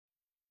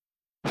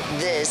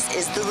This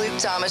is the Luke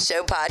Thomas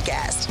Show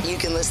podcast. You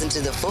can listen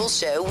to the full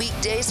show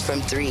weekdays from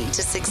 3 to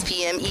 6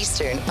 p.m.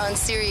 Eastern on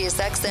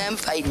SiriusXM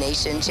Fight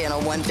Nation Channel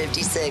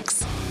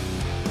 156.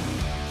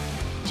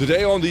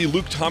 Today on the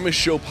Luke Thomas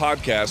Show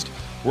podcast,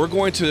 we're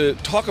going to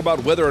talk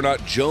about whether or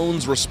not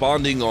Jones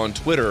responding on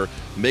Twitter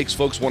makes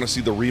folks want to see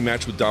the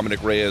rematch with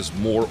Dominic Reyes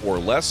more or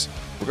less.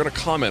 We're going to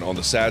comment on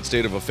the sad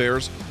state of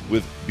affairs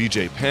with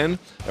BJ Penn,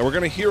 and we're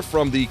going to hear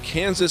from the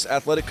Kansas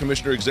Athletic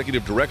Commissioner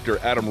Executive Director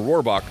Adam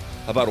Roorbach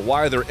about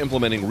why they're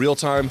implementing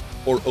real-time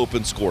or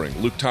open scoring.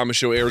 Luke Thomas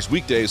Show airs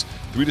weekdays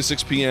 3 to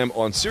 6 p.m.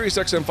 on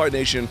SiriusXM Fight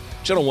Nation,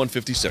 Channel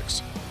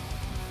 156.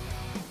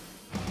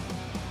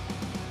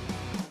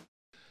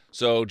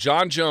 So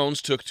John Jones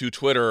took to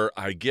Twitter,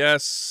 I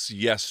guess,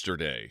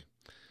 yesterday,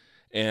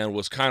 and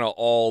was kind of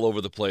all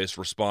over the place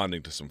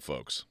responding to some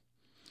folks.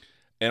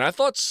 And I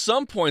thought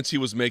some points he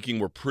was making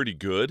were pretty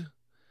good,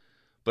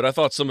 but I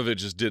thought some of it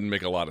just didn't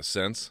make a lot of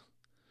sense.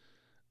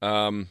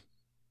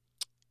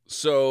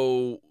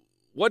 So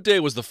what day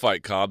was the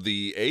fight, Cobb?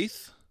 The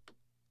 8th?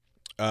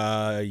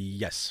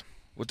 Yes.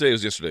 What day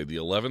was yesterday? The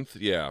 11th?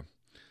 Yeah.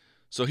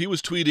 So he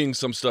was tweeting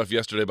some stuff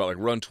yesterday about, like,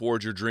 run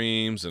towards your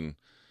dreams and,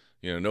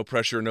 you know, no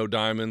pressure, no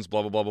diamonds,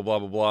 blah, blah, blah, blah, blah,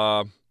 blah,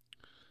 blah.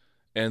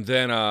 And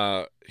then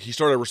he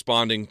started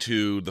responding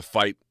to the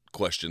fight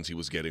questions he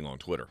was getting on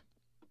Twitter.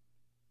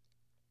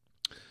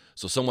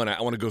 So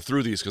I want to go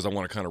through these because I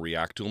want to kind of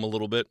react to them a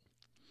little bit.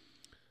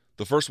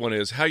 The first one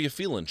is, how you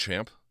feeling,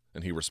 champ?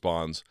 And he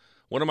responds,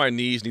 one of my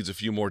knees needs a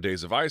few more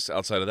days of ice.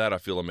 Outside of that, I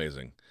feel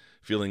amazing.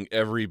 Feeling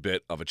every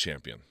bit of a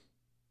champion.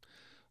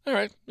 All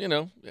right, you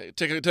know,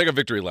 take a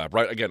victory lap,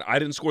 right? Again, I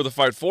didn't score the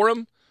fight for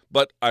him,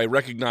 but I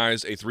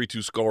recognize a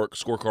 3-2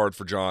 scorecard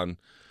for John.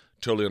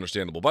 Totally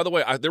understandable. By the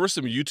way, there were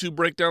some YouTube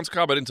breakdowns,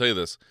 Cobb. I didn't tell you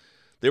this.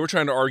 They were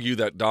trying to argue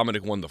that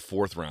Dominic won the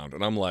 4th round,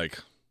 and I'm like,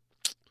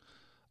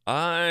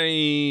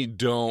 I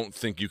don't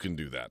think you can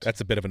do that.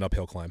 That's a bit of an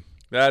uphill climb.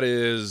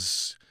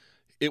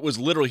 It was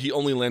literally, he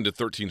only landed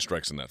 13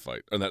 strikes in that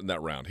fight, in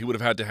that round. He would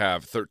have had to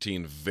have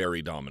 13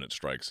 very dominant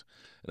strikes,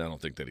 and I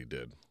don't think that he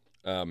did,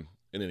 in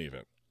any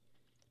event.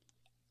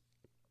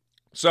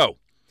 So,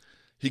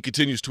 he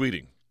continues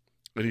tweeting,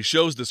 and he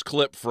shows this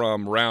clip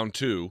from round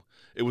 2.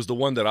 It was the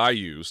one that I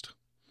used,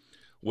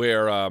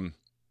 where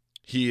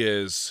he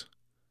is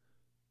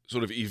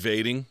sort of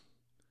evading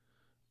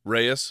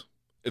Reyes.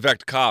 In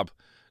fact, Cobb,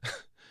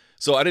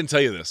 so I didn't tell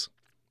you this.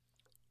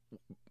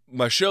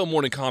 My show,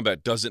 Morning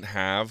Combat, doesn't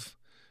have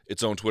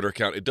its own Twitter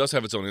account. It does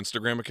have its own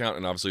Instagram account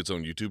and obviously its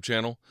own YouTube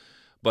channel.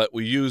 But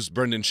we use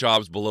Brendan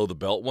Schaub's Below the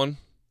Belt one.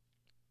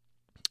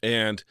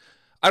 And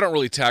I don't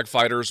really tag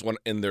fighters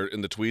in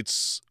the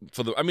tweets.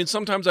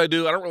 Sometimes I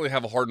do. I don't really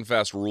have a hard and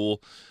fast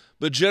rule.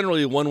 But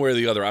generally, one way or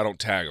the other, I don't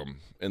tag them,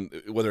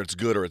 and whether it's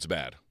good or it's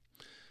bad.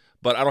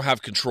 But I don't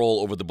have control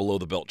over the Below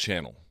the Belt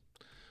channel.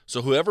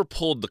 So whoever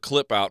pulled the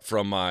clip out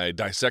from my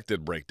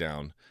dissected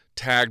breakdown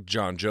tagged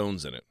John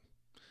Jones in it.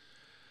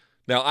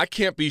 Now, I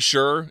can't be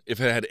sure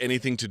if it had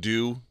anything to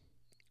do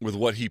with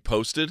what he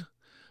posted,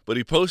 but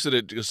he posted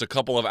it just a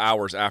couple of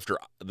hours after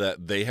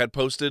that they had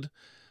posted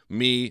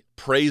me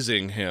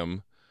praising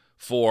him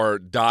for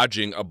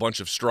dodging a bunch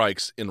of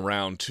strikes in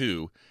round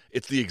 2.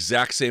 It's the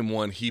exact same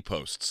one he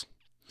posts.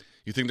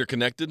 You think they're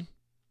connected?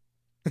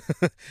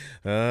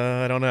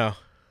 I don't know.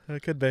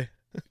 It could be.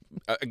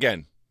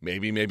 Again,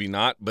 maybe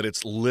not, but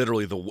it's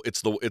literally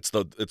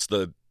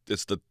the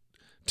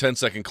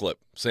 10-second clip,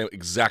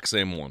 exact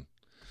same one.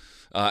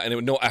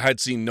 And I had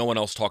seen no one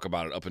else talk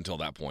about it up until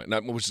that point.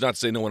 Which is not to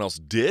say no one else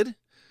did,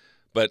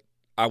 but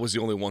I was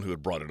the only one who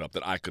had brought it up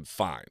that I could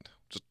find.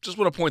 Just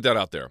want to point that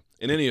out there.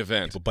 In any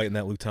event, people biting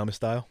that Luke Thomas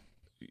style.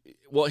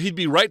 Well, he'd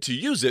be right to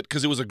use it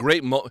because it was a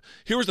great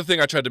Here was the thing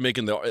I tried to make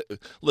in the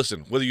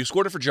listen. Whether you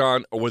scored it for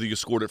John or whether you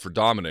scored it for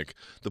Dominic,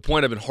 the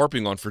point I've been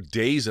harping on for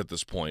days at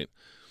this point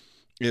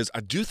is I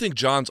do think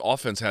John's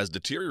offense has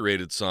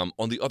deteriorated some.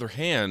 On the other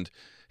hand,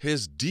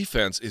 his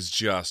defense is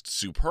just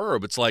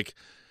superb. It's like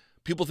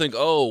people think,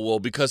 oh, well,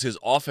 because his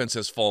offense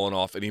has fallen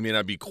off and he may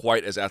not be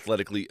quite as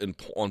athletically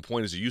on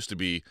point as he used to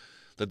be,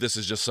 that this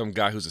is just some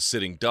guy who's a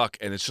sitting duck,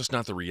 and it's just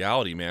not the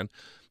reality, man.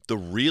 The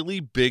really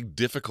big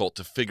difficult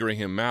to figuring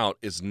him out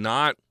is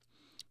not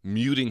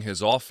muting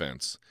his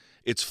offense.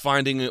 It's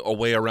finding a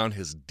way around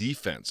his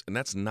defense, and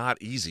that's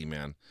not easy,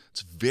 man.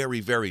 It's very,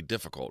 very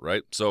difficult,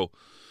 right? So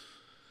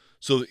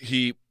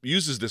he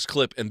uses this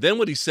clip, and then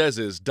what he says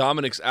is,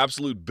 Dominic's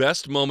absolute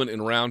best moment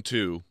in round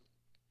 2,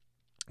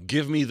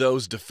 give me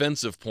those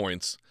defensive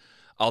points.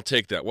 I'll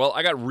take that. Well,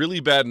 I got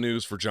really bad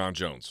news for John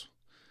Jones.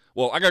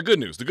 Well, I got good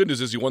news. The good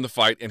news is he won the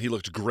fight, and he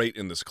looked great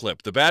in this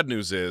clip. The bad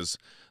news is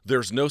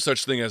there's no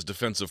such thing as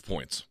defensive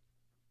points.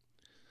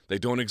 They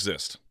don't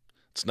exist.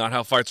 It's not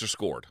how fights are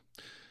scored.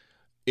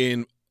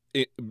 And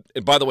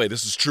by the way,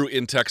 this is true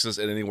in Texas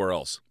and anywhere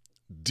else.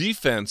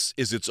 Defense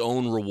is its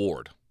own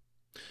reward.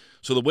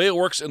 So the way it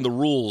works in the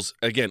rules,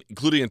 again,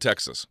 including in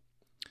Texas,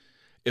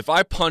 if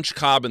I punch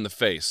Cobb in the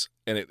face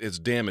and it is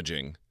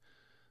damaging,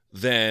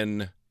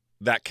 then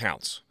that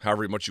counts.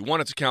 However much you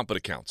want it to count, but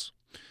it counts.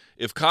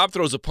 If Cobb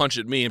throws a punch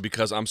at me and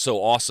because I'm so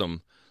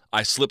awesome,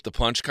 I slipped the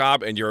punch,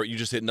 Cobb, and you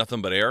just hit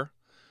nothing but air.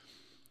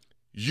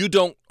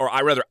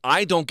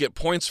 I don't get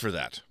points for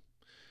that.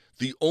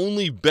 The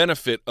only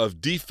benefit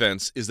of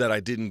defense is that I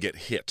didn't get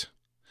hit.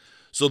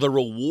 So the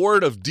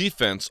reward of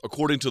defense,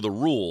 according to the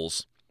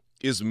rules,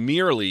 is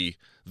merely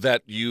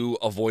that you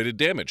avoided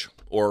damage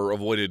or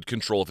avoided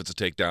control if it's a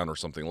takedown or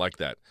something like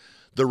that.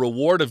 The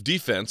reward of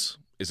defense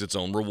is its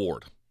own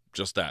reward.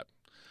 Just that.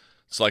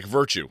 It's like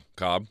virtue,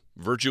 Cobb.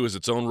 Virtue is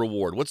its own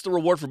reward. What's the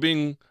reward for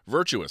being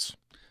virtuous?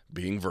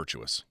 Being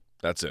virtuous.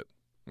 That's it.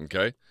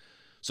 Okay?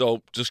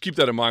 So just keep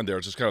that in mind there.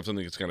 It's just kind of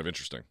something that's kind of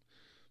interesting.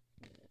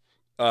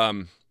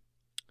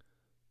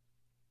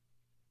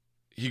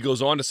 He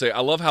goes on to say, I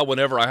love how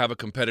whenever I have a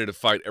competitive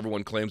fight,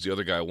 everyone claims the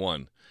other guy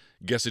won.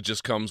 Guess it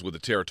just comes with the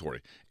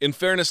territory. In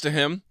fairness to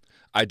him,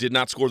 I did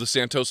not score the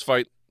Santos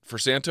fight for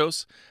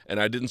Santos, and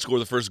I didn't score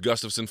the first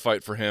Gustafsson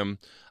fight for him.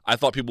 I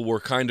thought people were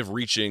kind of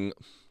reaching.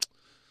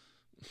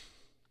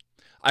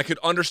 I could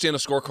understand a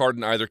scorecard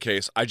in either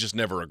case. I just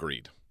never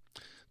agreed.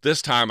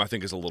 This time, I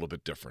think, is a little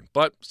bit different.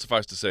 But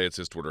suffice to say, it's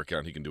his Twitter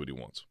account. He can do what he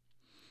wants.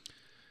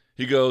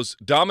 He goes,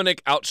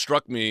 Dominic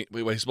outstruck me.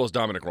 Wait, he spells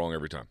Dominic wrong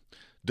every time.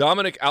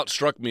 Dominic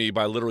outstruck me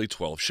by literally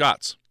 12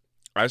 shots.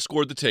 I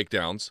scored the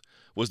takedowns,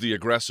 was the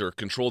aggressor,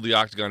 controlled the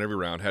octagon every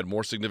round, had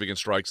more significant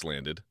strikes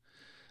landed.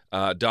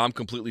 Dom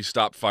completely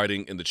stopped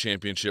fighting in the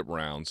championship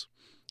rounds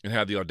and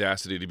had the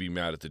audacity to be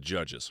mad at the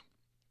judges.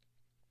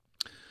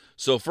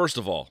 So first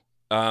of all,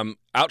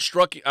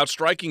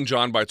 outstriking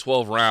John by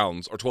 12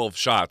 rounds or 12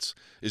 shots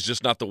is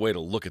just not the way to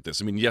look at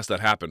this. I mean, yes, that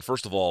happened.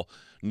 First of all,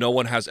 no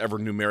one has ever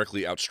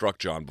numerically outstruck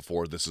John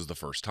before. This is the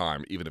first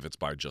time, even if it's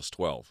by just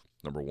 12,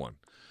 number one.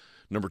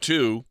 Number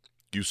two,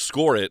 you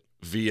score it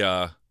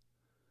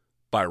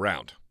by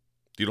round.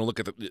 You don't look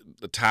at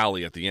the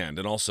tally at the end.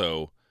 And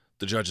also,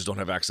 the judges don't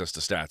have access to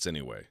stats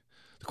anyway.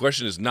 The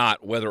question is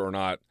not whether or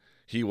not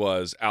he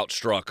was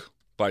outstruck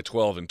by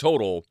 12 in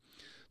total.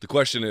 The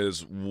question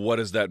is, what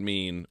does that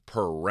mean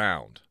per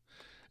round?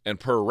 And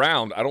per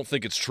round, I don't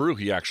think it's true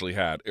he actually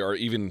had, or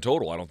even in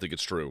total, I don't think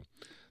it's true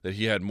that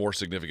he had more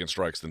significant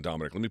strikes than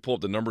Dominic. Let me pull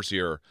up the numbers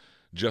here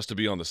just to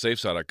be on the safe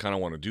side. I kind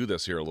of want to do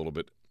this here a little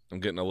bit. I'm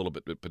getting a little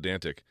bit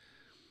pedantic.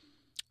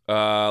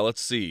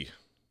 Let's see.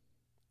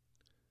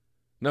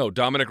 No,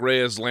 Dominic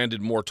Reyes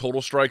landed more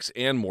total strikes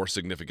and more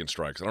significant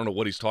strikes. I don't know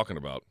what he's talking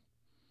about.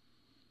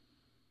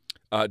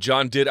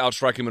 John did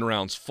outstrike him in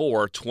rounds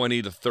 4,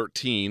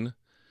 20-13,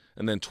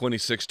 and then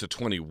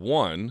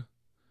 26-21.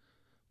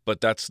 But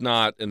that's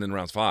not, and then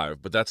rounds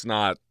 5. But that's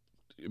not,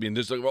 I mean,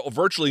 there's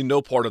virtually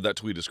no part of that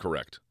tweet is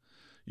correct.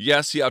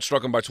 Yes, he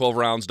outstruck him by 12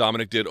 rounds.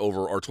 Dominic did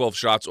 12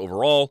 shots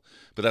overall,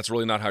 but that's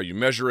really not how you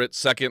measure it.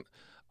 Second,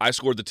 I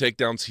scored the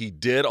takedowns he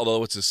did,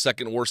 although it's his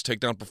second worst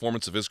takedown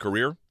performance of his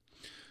career.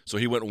 So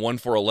he went 1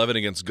 for 11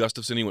 against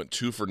Gustafsson. He went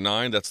 2 for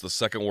 9. That's the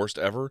second worst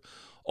ever.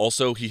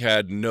 Also, he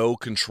had no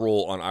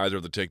control on either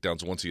of the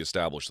takedowns once he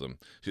established them.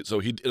 So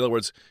in other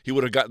words, he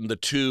would have gotten the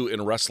 2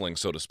 in wrestling,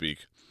 so to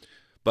speak,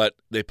 but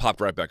they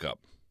popped right back up.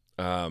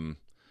 And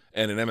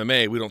in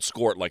MMA, we don't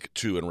score it like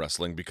 2 in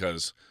wrestling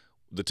because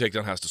the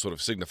takedown has to sort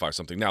of signify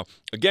something. Now,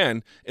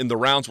 again, in the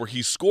rounds where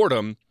he scored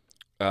them,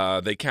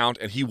 they count,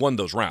 and he won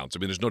those rounds. I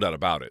mean, there's no doubt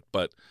about it.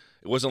 But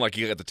it wasn't like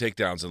he got the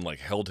takedowns and,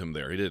 held him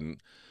there. He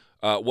didn't.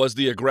 Was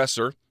the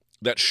aggressor.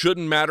 That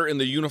shouldn't matter in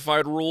the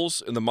unified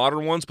rules, in the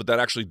modern ones, but that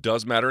actually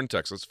does matter in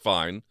Texas.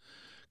 Fine.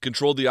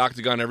 Controlled the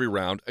octagon every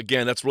round.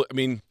 Again, that's really, I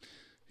mean,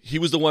 he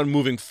was the one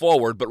moving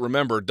forward, but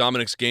remember,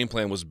 Dominic's game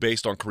plan was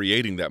based on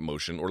creating that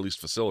motion, or at least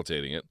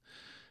facilitating it.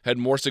 Had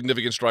more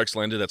significant strikes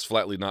landed. That's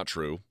flatly not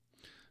true.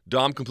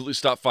 Dom completely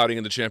stopped fighting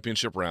in the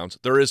championship rounds.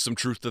 There is some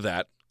truth to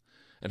that.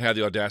 And had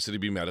the audacity to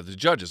be mad at the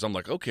judges. I'm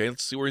like, okay,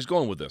 let's see where he's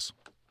going with this.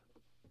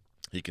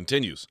 He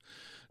continues.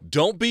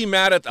 Don't be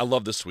mad at, I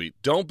love this tweet.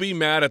 Don't be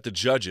mad at the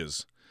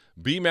judges.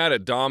 Be mad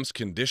at Dom's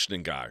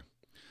conditioning guy.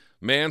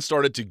 Man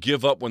started to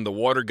give up when the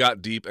water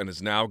got deep and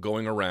is now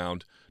going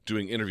around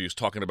doing interviews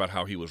talking about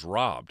how he was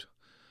robbed.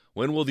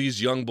 When will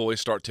these young boys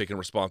start taking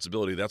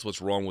responsibility? That's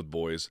what's wrong with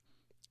boys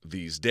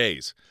these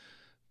days.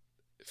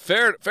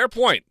 Fair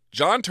point.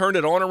 John turned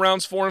it on in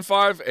rounds 4 and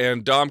 5,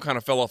 and Dom kind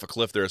of fell off a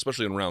cliff there,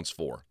 especially in rounds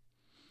 4.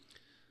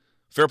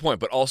 Fair point,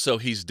 but also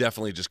he's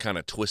definitely just kind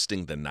of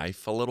twisting the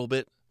knife a little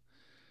bit.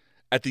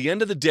 At the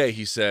end of the day,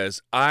 he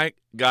says, I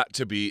got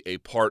to be a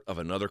part of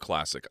another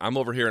classic. I'm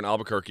over here in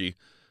Albuquerque,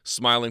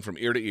 smiling from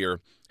ear to ear,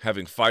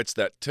 having fights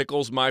that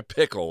tickles my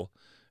pickle.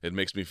 It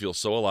makes me feel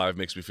so alive,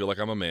 makes me feel like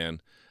I'm a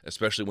man,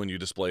 especially when you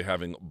display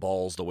having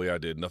balls the way I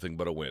did, nothing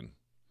but a win.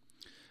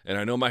 And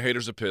I know my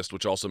haters are pissed,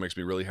 which also makes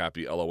me really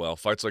happy, LOL.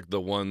 Fights like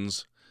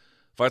those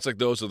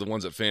are the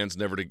ones that fans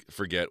never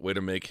forget. Way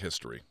to make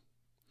history.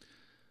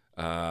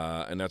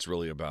 And that's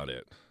really about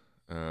it.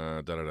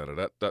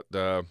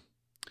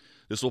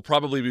 This will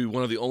probably be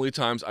one of the only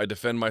times I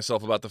defend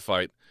myself about the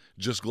fight.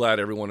 Just glad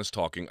everyone is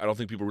talking. I don't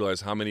think people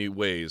realize how many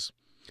ways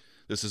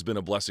this has been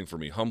a blessing for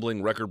me.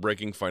 Humbling,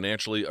 record-breaking,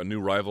 financially, a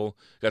new rival.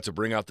 Got to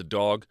bring out the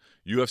dog.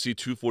 UFC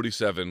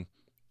 247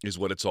 is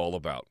what it's all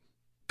about.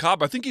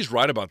 Cobb, I think he's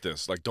right about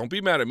this. Don't be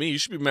mad at me. You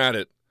should be mad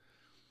at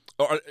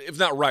or if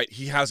not right,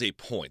 he has a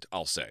point,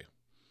 I'll say.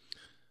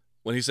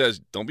 When he says,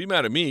 don't be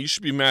mad at me, you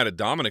should be mad at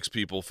Dominic's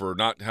people for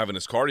not having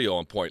his cardio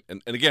on point.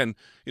 And again,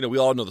 we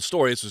all know the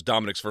story. This was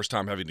Dominic's first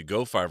time having to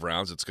go 5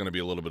 rounds. It's going to be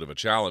a little bit of a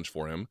challenge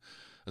for him,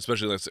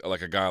 especially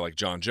like a guy like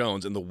John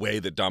Jones and the way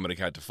that Dominic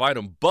had to fight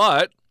him.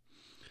 But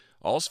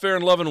all's fair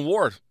in love and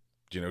war.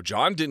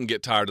 John didn't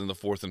get tired in the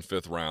 4th and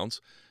 5th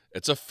rounds.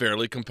 It's a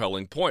fairly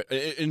compelling point.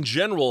 In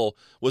general,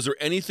 was there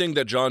anything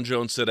that John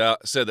Jones said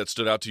that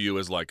stood out to you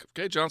as like,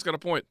 okay, John's got a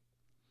point?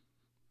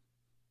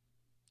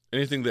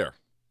 Anything there?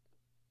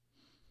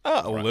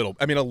 A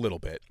little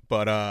bit.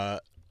 But I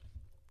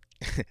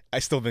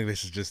still think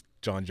this is just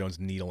John Jones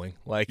needling.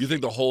 Like, you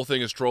think the whole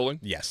thing is trolling?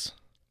 Yes.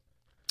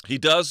 He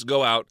does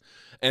go out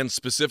and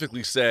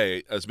specifically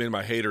say, "It's made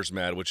my haters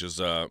mad," which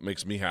is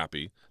makes me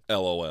happy.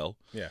 LOL.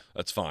 Yeah.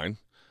 That's fine.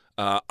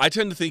 I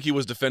tend to think he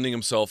was defending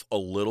himself a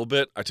little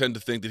bit. I tend to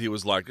think that he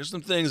was like, there's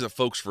some things that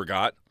folks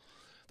forgot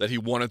that he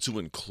wanted to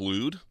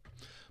include.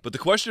 But the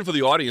question for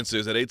the audience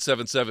is at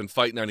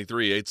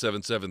 877-FIGHT-93,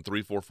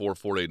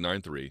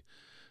 877-344-4893,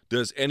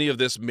 does any of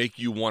this make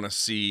you want to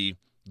see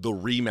the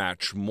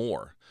rematch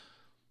more?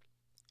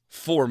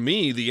 For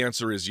me, the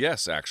answer is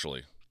yes,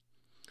 actually.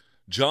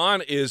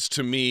 John is,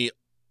 to me,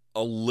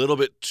 a little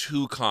bit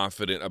too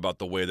confident about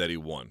the way that he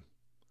won.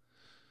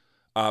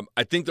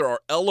 I think there are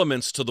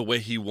elements to the way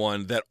he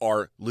won that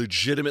are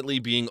legitimately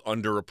being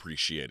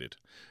underappreciated.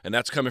 And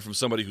that's coming from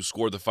somebody who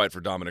scored the fight for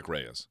Dominic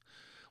Reyes.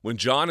 When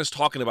John is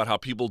talking about how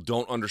people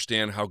don't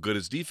understand how good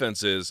his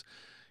defense is,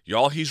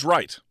 y'all, he's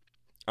right.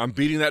 I'm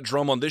beating that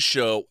drum on this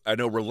show, I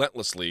know,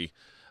 relentlessly.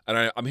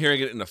 And I'm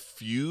hearing it in a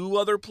few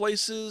other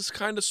places,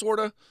 kind of, sort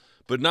of,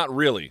 but not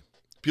really.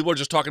 People are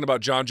just talking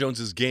about John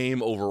Jones's game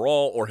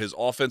overall or his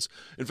offense.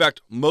 In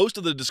fact, most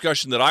of the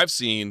discussion that I've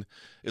seen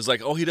is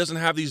like, oh, he doesn't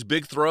have these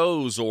big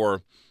throws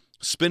or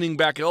spinning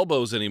back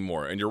elbows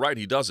anymore. And you're right,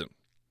 he doesn't.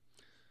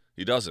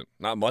 He doesn't.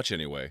 Not much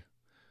anyway.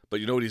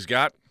 But you know what he's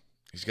got?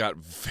 He's got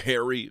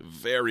very,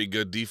 very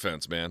good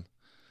defense, man.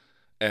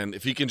 And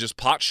if he can just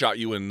pot shot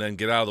you and then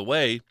get out of the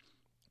way,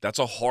 that's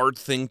a hard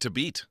thing to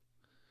beat.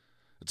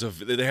 You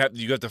have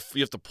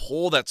to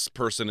pull that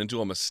person into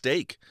a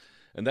mistake.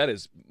 And that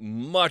is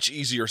much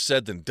easier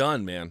said than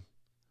done, man.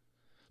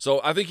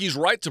 So I think he's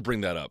right to bring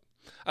that up.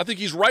 I think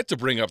he's right to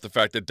bring up the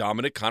fact that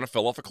Dominic kind of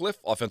fell off a cliff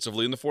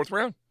offensively in the 4th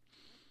round.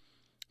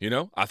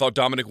 I thought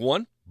Dominic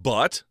won,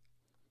 but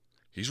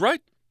he's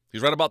right.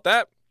 He's right about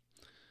that.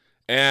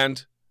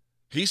 And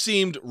he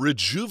seemed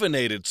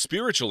rejuvenated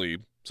spiritually,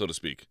 so to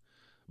speak,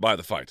 by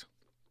the fight.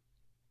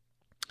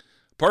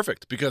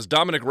 Perfect, because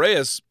Dominic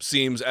Reyes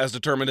seems as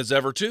determined as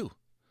ever, too.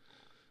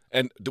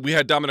 And we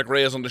had Dominic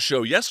Reyes on the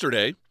show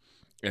yesterday,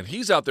 and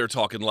he's out there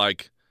talking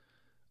like,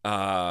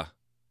 got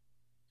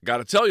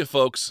to tell you,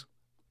 folks,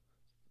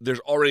 there's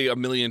already a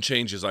million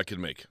changes I can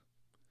make.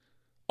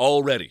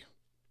 Already.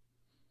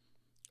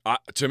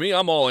 To me,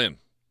 I'm all in.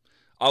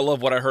 I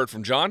love what I heard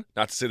from John.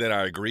 Not to say that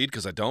I agreed,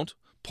 because I don't.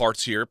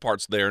 Parts here,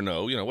 parts there,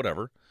 no,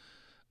 whatever.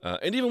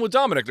 And even with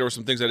Dominic, there were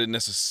some things I didn't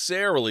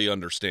necessarily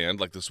understand,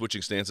 like the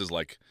switching stances,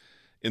 like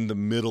in the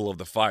middle of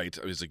the fight.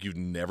 I was like, you've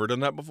never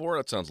done that before?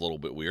 That sounds a little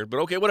bit weird, but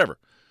okay, whatever.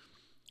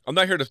 I'm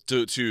not here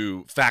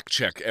to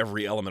fact-check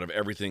every element of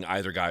everything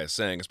either guy is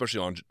saying, especially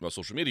on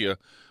social media,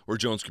 where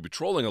Jones could be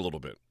trolling a little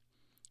bit.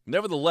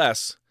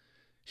 Nevertheless,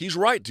 he's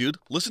right, dude.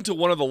 Listen to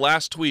one of the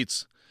last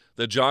tweets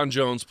that John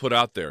Jones put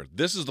out there.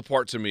 This is the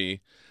part to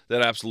me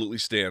that absolutely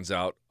stands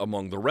out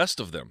among the rest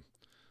of them,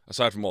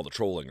 aside from all the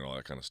trolling and all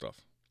that kind of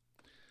stuff.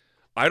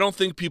 I don't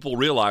think people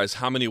realize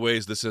how many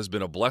ways this has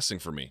been a blessing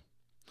for me.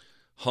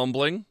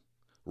 Humbling,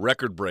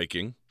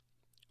 record-breaking,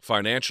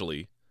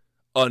 financially,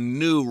 a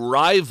new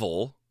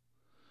rival,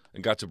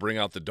 and got to bring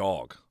out the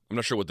dog. I'm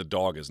not sure what the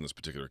dog is in this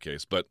particular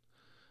case, but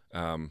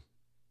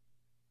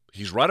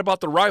he's right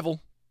about the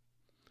rival.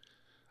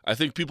 I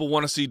think people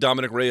want to see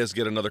Dominic Reyes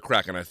get another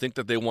crack, and I think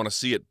that they want to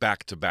see it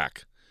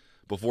back-to-back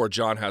before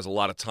John has a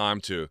lot of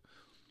time to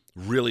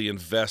really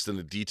invest in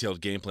a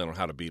detailed game plan on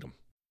how to beat him.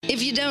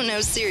 If you don't know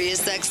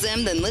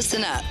SiriusXM, then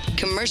listen up.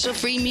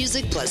 Commercial-free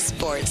music plus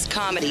sports,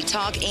 comedy,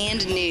 talk,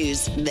 and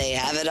news. They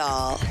have it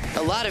all.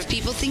 A lot of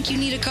people think you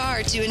need a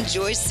car to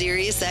enjoy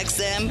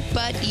SiriusXM,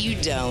 but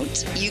you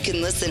don't. You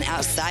can listen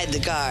outside the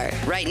car.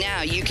 Right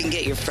now, you can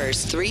get your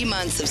first 3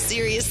 months of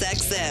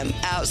SiriusXM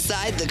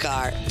outside the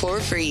car for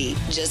free.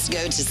 Just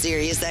go to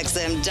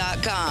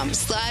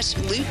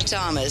SiriusXM.com/Luke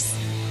Thomas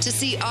to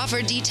see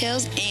offer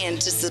details and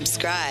to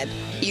subscribe.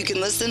 You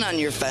can listen on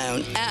your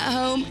phone, at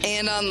home,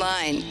 and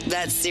online.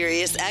 That's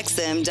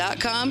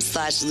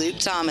SiriusXM.com/Luke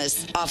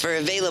Thomas. Offer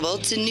available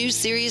to new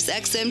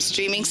SiriusXM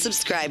streaming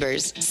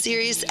subscribers.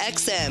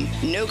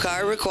 SiriusXM, no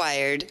car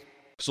required.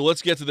 So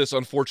let's get to this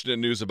unfortunate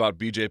news about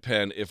BJ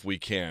Penn if we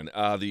can.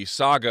 The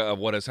saga of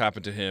what has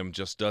happened to him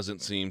just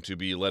doesn't seem to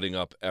be letting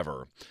up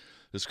ever.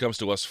 This comes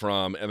to us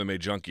from MMA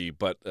Junkie,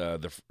 but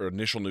the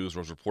initial news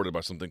was reported by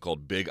something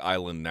called Big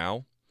Island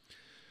Now.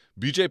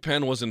 BJ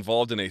Penn was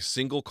involved in a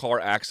single-car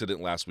accident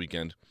last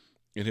weekend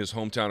in his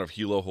hometown of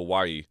Hilo,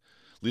 Hawaii,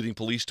 leading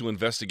police to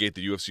investigate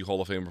the UFC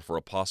Hall of Famer for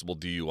a possible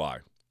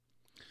DUI.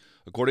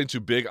 According to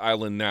Big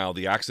Island Now,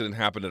 the accident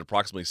happened at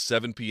approximately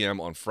 7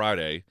 p.m. on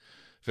Friday,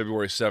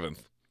 February 7th.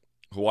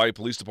 Hawaii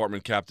Police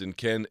Department Captain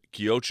Ken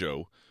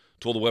Kiocho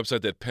told the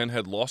website that Penn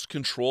had lost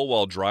control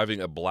while driving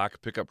a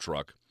black pickup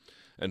truck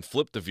and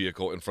flipped the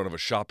vehicle in front of a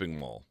shopping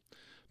mall.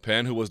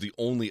 Penn, who was the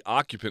only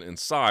occupant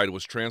inside,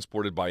 was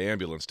transported by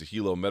ambulance to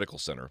Hilo Medical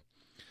Center.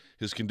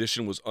 His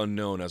condition was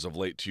unknown as of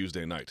late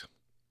Tuesday night.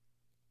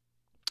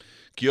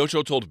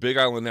 Kiocho told Big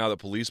Island Now that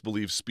police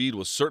believe speed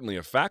was certainly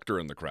a factor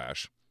in the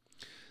crash.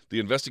 The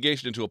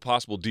investigation into a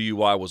possible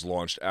DUI was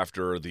launched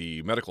after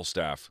the medical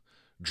staff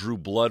drew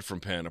blood from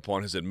Penn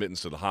upon his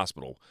admittance to the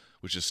hospital,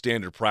 which is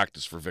standard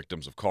practice for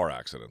victims of car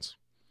accidents.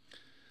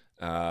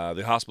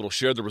 The hospital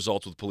shared the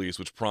results with police,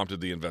 which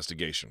prompted the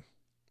investigation.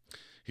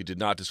 He did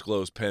not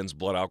disclose Penn's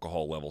blood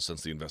alcohol level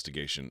since the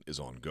investigation is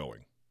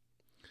ongoing.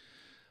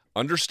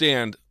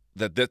 Understand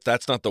that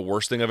that's not the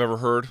worst thing I've ever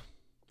heard,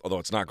 although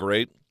it's not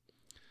great,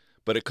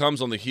 but it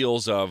comes on the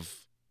heels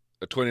of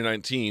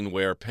 2019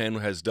 where Penn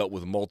has dealt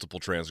with multiple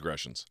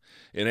transgressions.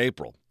 In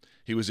April,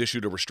 he was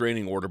issued a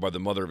restraining order by the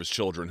mother of his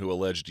children who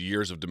alleged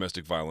years of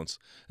domestic violence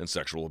and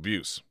sexual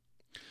abuse.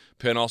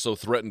 Penn also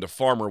threatened a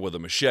farmer with a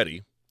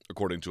machete,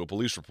 according to a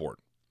police report.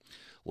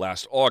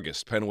 Last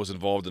August, Penn was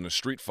involved in a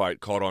street fight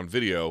caught on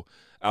video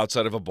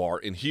outside of a bar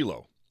in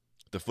Hilo.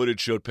 The footage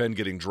showed Penn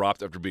getting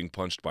dropped after being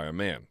punched by a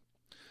man.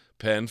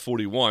 Penn,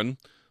 41,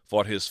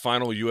 fought his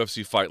final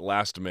UFC fight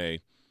last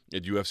May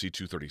at UFC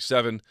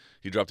 237.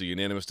 He dropped a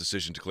unanimous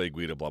decision to Clay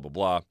Guida, blah, blah,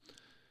 blah.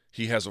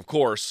 He has, of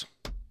course,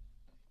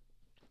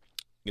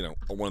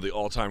 one of the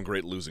all-time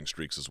great losing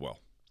streaks as well.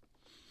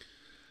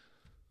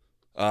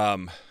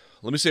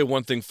 Let me say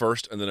one thing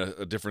first and then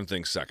a different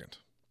thing second.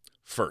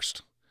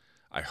 First,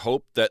 I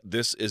hope that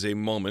this is a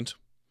moment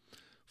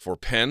for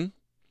Penn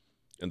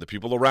and the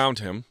people around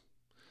him,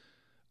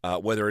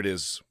 whether it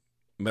is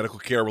medical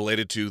care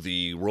related to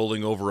the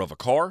rolling over of a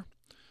car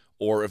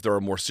or if there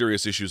are more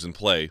serious issues in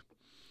play.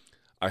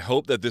 I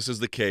hope that this is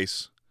the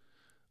case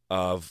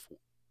of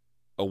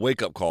a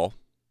wake-up call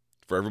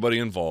for everybody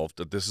involved,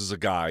 that this is a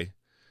guy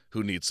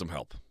who needs some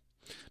help.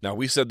 Now,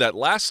 we said that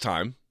last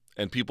time,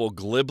 and people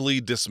glibly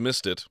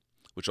dismissed it,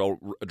 which I'll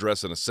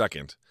address in a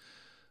second.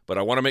 But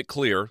I want to make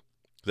clear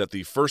that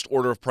the first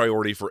order of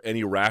priority for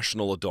any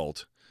rational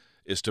adult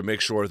is to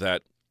make sure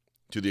that,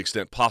 to the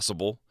extent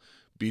possible,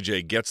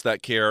 BJ gets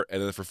that care,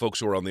 and then for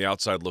folks who are on the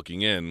outside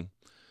looking in,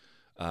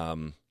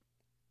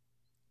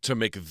 to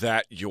make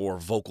that your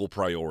vocal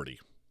priority,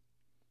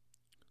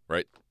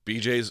 right?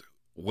 BJ's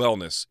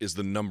wellness is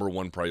the number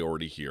one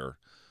priority here,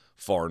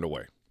 far and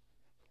away.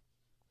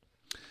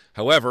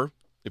 However,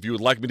 if you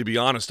would like me to be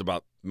honest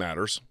about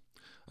matters,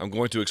 I'm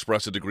going to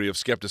express a degree of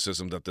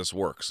skepticism that this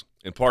works,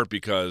 in part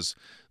because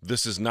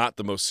this is not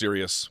the most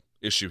serious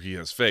issue he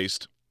has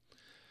faced,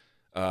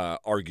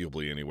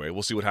 arguably anyway.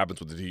 We'll see what happens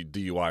with the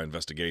DUI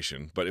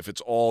investigation, but if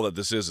it's all that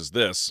this is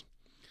this,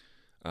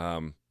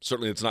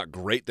 certainly it's not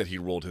great that he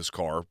rolled his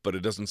car, but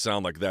it doesn't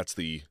sound like that's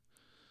the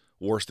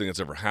worst thing that's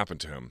ever happened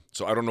to him.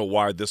 So I don't know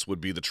why this would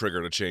be the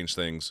trigger to change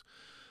things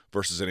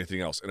versus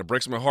anything else. And it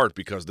breaks my heart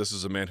because this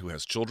is a man who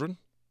has children.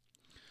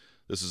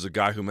 This is a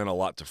guy who meant a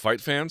lot to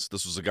fight fans.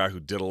 This was a guy who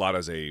did a lot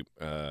as a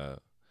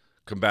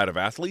combative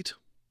athlete.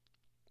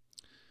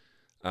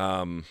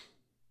 I'm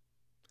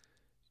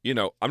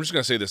just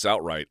going to say this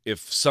outright.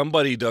 If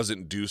somebody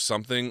doesn't do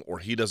something or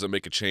he doesn't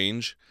make a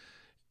change,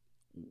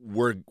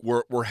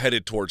 we're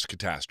headed towards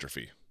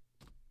catastrophe.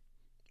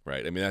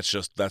 Right? I mean, that's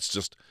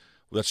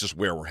just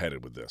where we're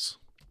headed with this.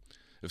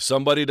 If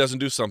somebody doesn't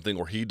do something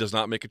or he does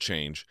not make a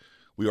change,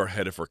 we are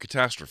headed for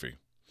catastrophe.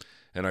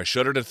 And I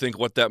shudder to think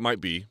what that might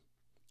be.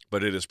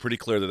 But it is pretty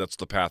clear that that's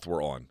the path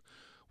we're on.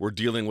 We're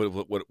dealing with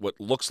what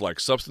looks like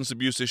substance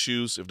abuse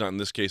issues, if not in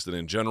this case, then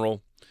in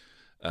general,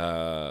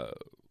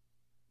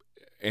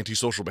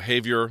 antisocial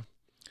behavior,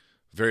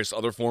 various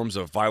other forms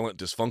of violent,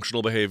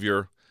 dysfunctional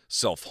behavior,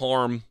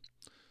 self-harm,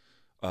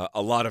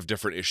 a lot of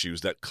different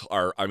issues that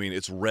are,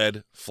 it's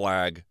red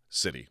flag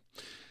city.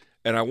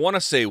 And I want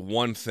to say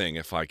one thing,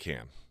 if I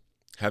can,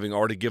 having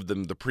already given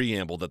them the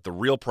preamble that the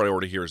real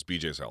priority here is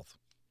BJ's health.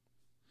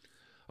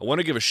 I want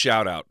to give a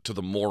shout out to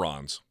the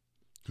morons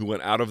who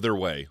went out of their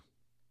way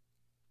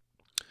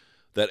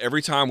that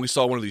every time we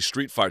saw one of these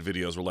street fight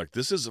videos, we're like,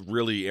 this is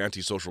really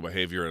antisocial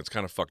behavior and it's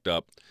kind of fucked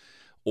up,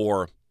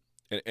 or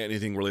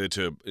anything related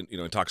to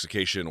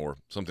intoxication or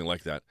something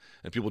like that,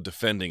 and people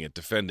defending it.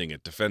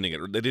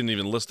 They didn't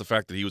even list the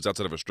fact that he was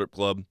outside of a strip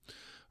club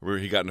where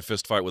he got in a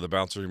fist fight with a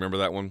bouncer. Remember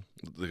that one?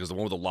 Because the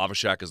one with the lava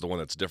shack is the one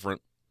that's different.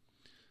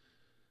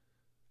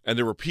 And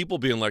there were people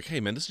being like, hey,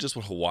 man, this is just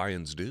what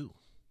Hawaiians do.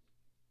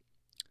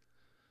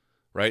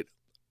 Right?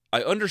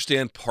 I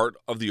understand part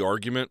of the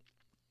argument,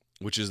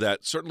 which is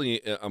that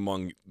certainly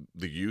among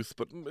the youth,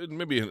 but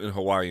maybe in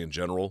Hawaii in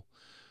general,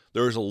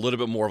 there is a little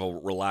bit more of a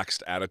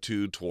relaxed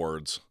attitude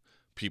towards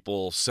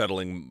people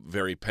settling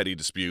very petty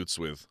disputes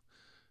with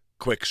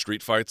quick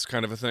street fights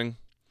kind of a thing.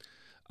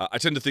 I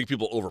tend to think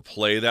people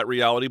overplay that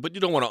reality, but you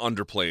don't want to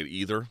underplay it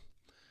either.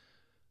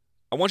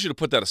 I want you to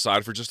put that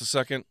aside for just a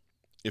second.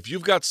 If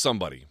you've got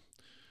somebody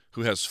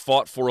who has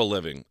fought for a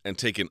living and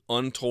taken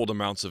untold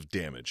amounts of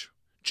damage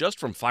just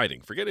from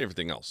fighting, forget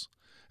everything else,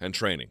 and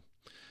training.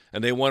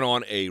 And they went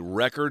on a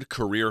record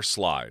career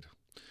slide.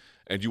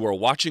 And you are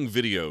watching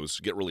videos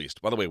get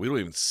released. By the way, we don't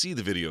even see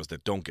the videos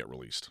that don't get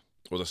released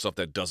or the stuff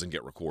that doesn't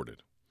get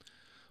recorded.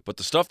 But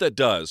the stuff that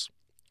does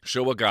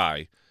show a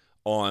guy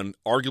on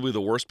arguably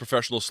the worst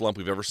professional slump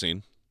we've ever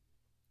seen,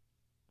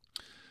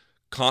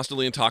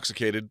 constantly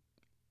intoxicated,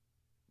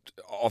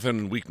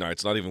 often on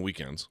weeknights, not even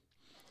weekends,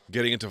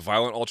 getting into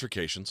violent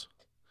altercations.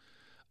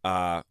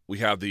 We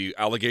have the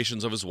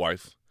allegations of his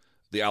wife,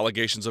 the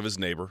allegations of his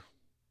neighbor,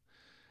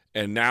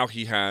 and now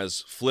he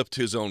has flipped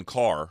his own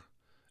car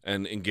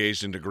and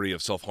engaged in degree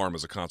of self-harm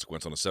as a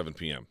consequence on a 7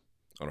 p.m.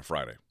 on a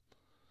Friday,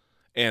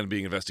 and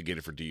being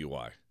investigated for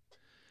DUI.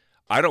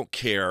 I don't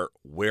care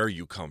where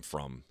you come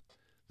from.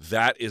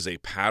 That is a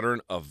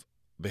pattern of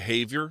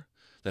behavior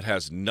that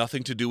has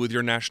nothing to do with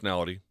your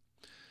nationality.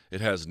 It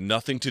has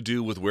nothing to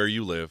do with where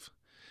you live.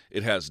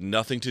 It has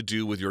nothing to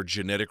do with your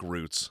genetic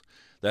roots.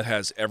 That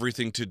has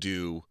everything to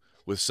do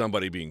with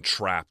somebody being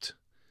trapped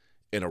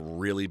in a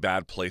really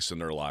bad place in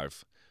their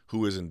life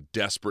who is in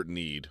desperate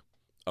need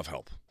of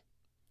help.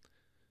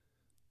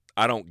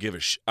 I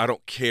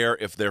don't care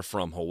if they're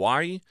from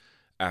Hawaii,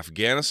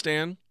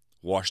 Afghanistan,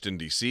 Washington,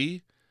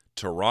 D.C.,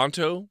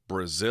 Toronto,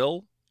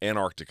 Brazil,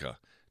 Antarctica.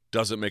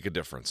 Doesn't make a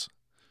difference.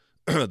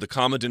 The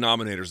common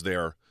denominators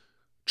there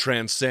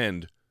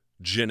transcend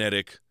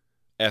genetic,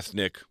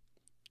 ethnic,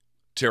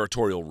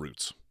 territorial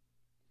roots.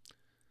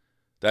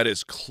 That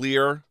is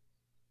clear.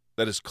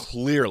 That is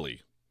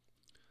clearly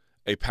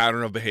a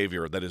pattern of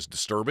behavior that is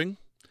disturbing,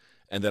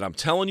 and that I'm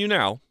telling you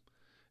now,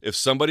 if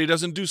somebody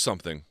doesn't do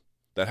something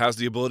that has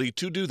the ability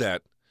to do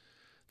that,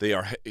 we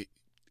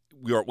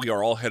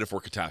are all headed for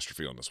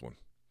catastrophe on this one.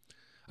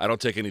 I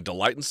don't take any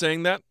delight in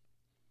saying that.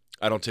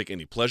 I don't take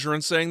any pleasure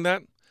in saying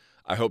that.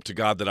 I hope to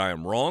God that I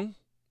am wrong,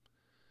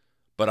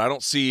 but I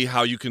don't see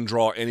how you can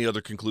draw any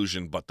other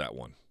conclusion but that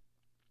one.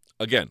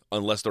 Again,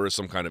 unless there is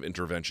some kind of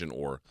intervention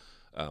or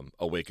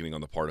awakening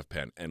on the part of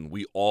Penn, and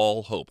we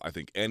all hope, I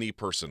think any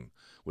person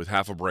with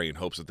half a brain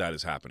hopes that that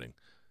is happening.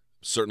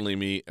 Certainly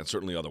me, and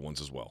certainly other ones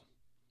as well.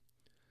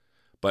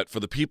 But for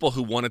the people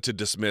who wanted to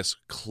dismiss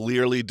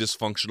clearly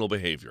dysfunctional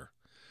behavior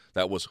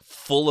that was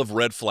full of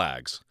red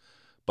flags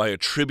by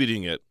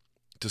attributing it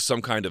to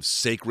some kind of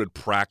sacred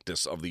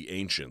practice of the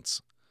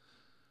ancients,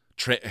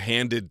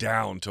 handed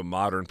down to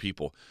modern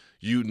people,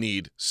 you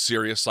need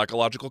serious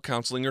psychological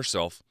counseling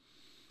yourself,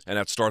 and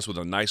that starts with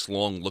a nice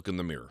long look in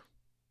the mirror.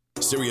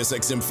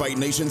 SiriusXM Fight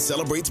Nation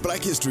celebrates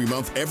Black History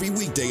Month every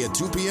weekday at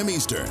 2 p.m.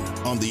 Eastern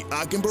on The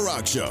Ak and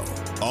Barak Show.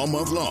 All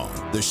month long,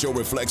 the show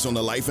reflects on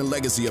the life and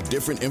legacy of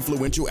different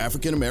influential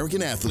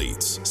African-American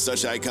athletes.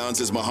 Such icons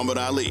as Muhammad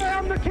Ali,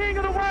 I'm the king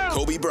of the world,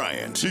 Kobe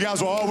Bryant. You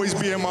guys will always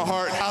be in my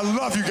heart. I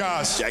love you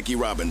guys. Jackie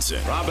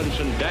Robinson.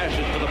 Robinson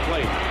dashes to the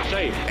plate.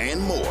 Safe. And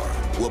more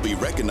will be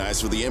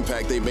recognized for the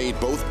impact they made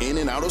both in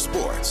and out of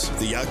sports.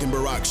 The Ak and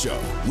Barak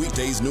Show,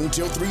 weekdays noon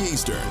till 3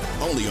 Eastern,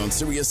 only on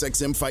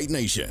SiriusXM Fight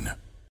Nation.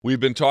 We've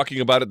been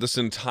talking about it this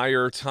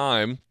entire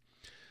time.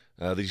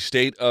 The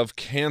state of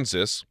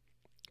Kansas,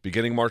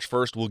 beginning March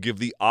 1st, will give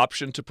the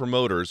option to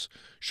promoters,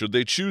 should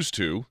they choose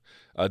to,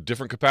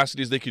 different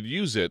capacities they could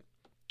use it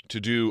to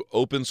do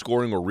open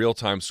scoring or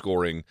real-time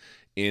scoring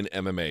in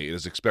MMA. It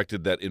is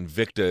expected that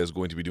Invicta is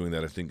going to be doing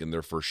that, I think, in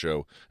their first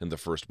show in the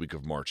first week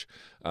of March.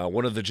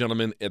 One of the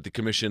gentlemen at the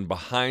commission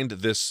behind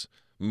this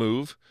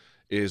move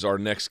is our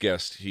next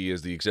guest. He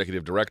is the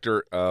executive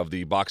director of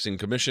the Boxing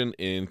Commission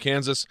in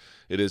Kansas.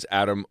 It is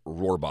Adam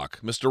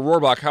Roorbach. Mr.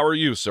 Roorbach, how are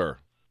you, sir?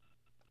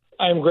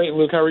 I'm great,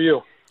 Luke. How are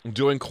you? I'm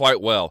doing quite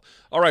well.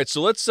 All right,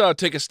 so let's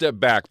take a step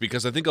back,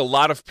 because I think a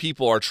lot of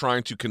people are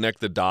trying to connect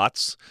the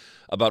dots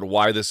about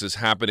why this is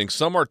happening.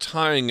 Some are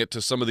tying it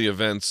to some of the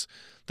events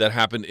that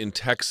happened in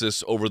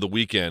Texas over the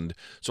weekend.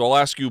 So I'll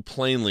ask you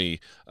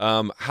plainly,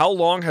 how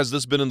long has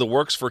this been in the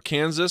works for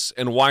Kansas,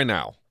 and why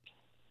now?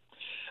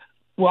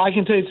 Well, I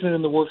can tell you it's been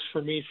in the works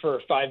for me for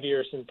 5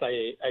 years since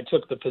I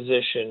took the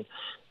position.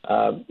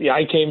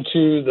 I came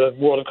to the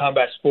world of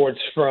combat sports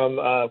from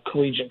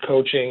collegiate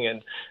coaching,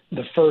 and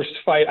the first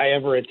fight I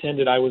ever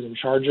attended I was in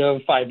charge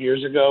of 5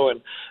 years ago,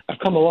 and I've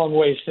come a long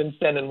way since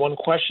then. And one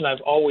question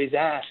I've always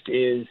asked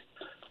is,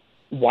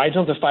 why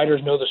don't the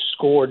fighters know the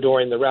score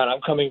during the round?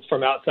 I'm coming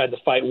from outside the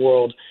fight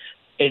world.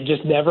 It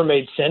just never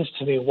made sense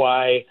to me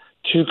why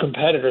two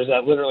competitors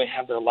that literally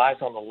have their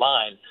lives on the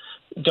line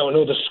don't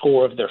know the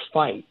score of their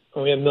fight.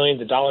 We have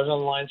millions of dollars on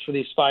the lines for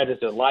these fighters.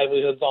 Their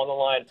livelihoods on the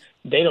line.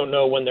 They don't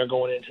know when they're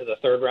going into the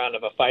third round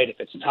of a fight, if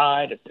it's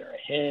tied, if they're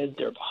ahead,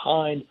 they're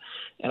behind.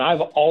 And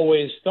I've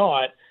always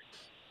thought,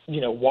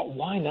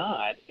 why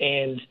not?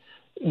 And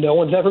no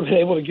one's ever been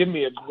able to give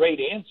me a great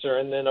answer.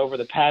 And then over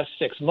the past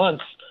 6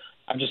 months,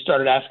 I've just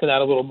started asking that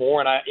a little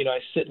more. And I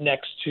sit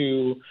next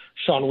to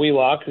Sean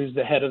Wheelock, who's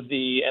the head of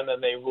the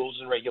MMA Rules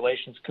and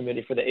Regulations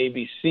Committee for the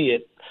ABC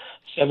at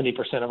 70%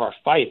 of our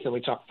fights. And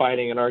we talk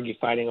fighting and argue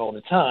fighting all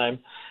the time.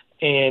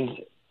 And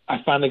I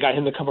finally got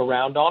him to come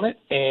around on it,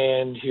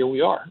 and here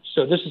we are.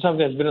 So this is something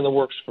that's been in the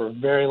works for a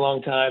very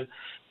long time.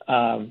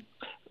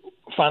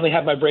 finally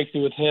had my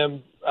breakthrough with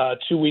him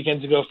 2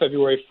 weekends ago,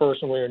 February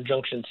 1st, when we were in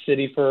Junction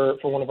City for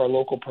one of our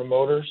local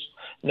promoters,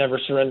 Never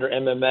Surrender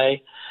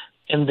MMA.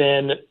 And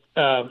then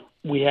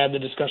we had the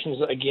discussions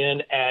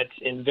again at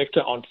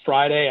Invicta on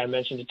Friday. I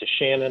mentioned it to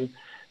Shannon,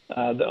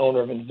 the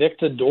owner of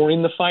Invicta,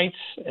 during the fights.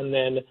 And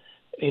then,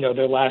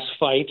 their last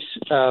fight,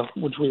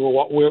 which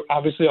we're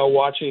obviously all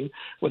watching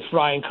with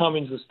Fry and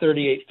Cummings, was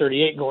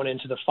 38-38 going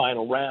into the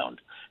final round.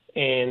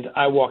 And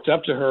I walked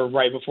up to her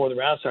right before the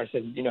round started. I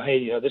said,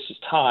 hey, this is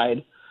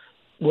tied.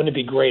 Wouldn't it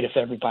be great if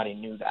everybody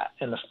knew that?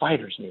 And the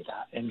fighters knew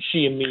that. And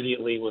she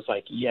immediately was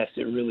like, yes,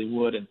 it really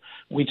would. And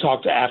we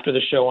talked after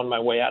the show on my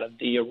way out of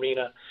the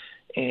arena.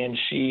 And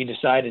she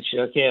decided, she's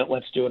like, yeah,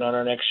 let's do it on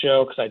our next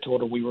show, because I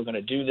told her we were going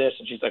to do this.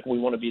 And she's like, we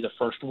want to be the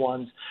first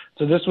ones.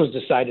 So this was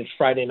decided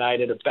Friday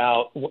night at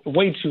about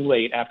way too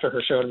late after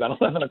her show at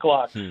about 11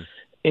 o'clock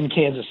in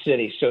Kansas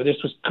City. So this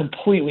was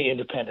completely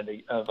independent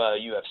of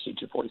UFC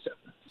 247.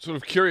 Sort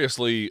of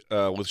curiously,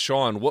 with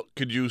Sean,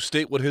 could you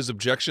state what his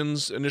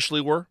objections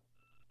initially were?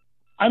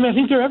 I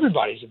think they're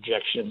everybody's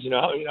objections.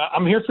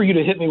 I'm here for you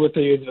to hit me with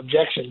the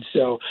objections,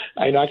 so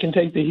I can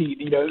take the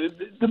heat.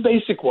 The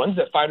basic ones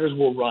that fighters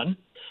will run.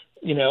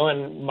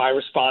 And my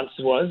response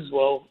was,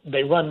 well,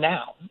 they run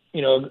now.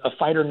 A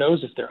fighter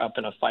knows if they're up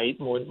in a fight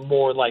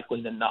more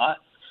likely than not,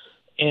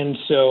 and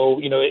so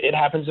it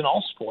happens in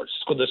all sports.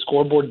 The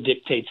scoreboard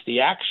dictates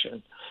the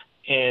action,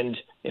 and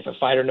if a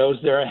fighter knows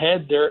they're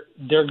ahead,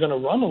 they're going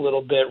to run a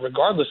little bit,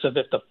 regardless of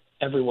if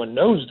everyone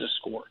knows the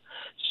score.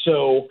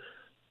 So.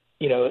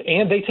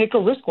 And they take a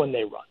risk when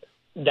they run.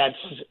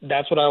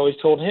 That's what I always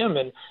told him.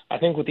 And I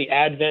think with the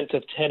advent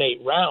of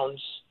 10-8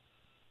 rounds,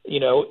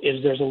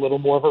 there's a little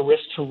more of a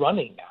risk to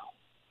running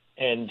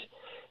now. And,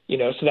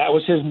 so that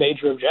was his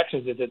major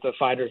objection, is that the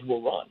fighters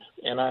will run.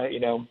 And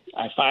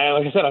I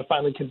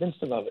finally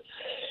convinced him of it.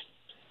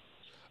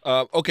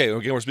 Okay,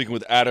 again, we're speaking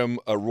with Adam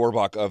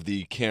Roorbach of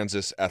the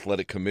Kansas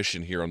Athletic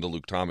Commission here on the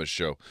Luke Thomas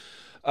Show.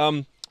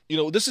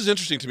 This is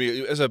interesting to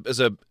me.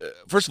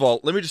 First of all,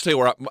 let me just tell you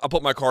where I'll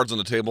put my cards on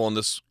the table on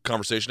this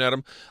conversation,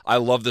 Adam. I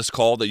love this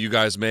call that you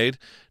guys made.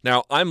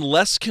 Now, I'm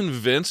less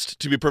convinced,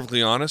 to be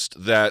perfectly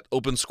honest, that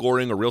open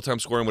scoring or real-time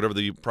scoring, whatever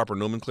the proper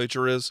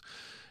nomenclature is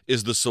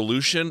the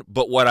solution.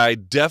 But what I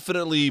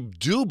definitely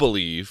do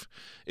believe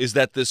is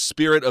that this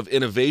spirit of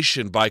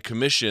innovation by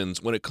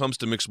commissions when it comes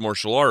to mixed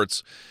martial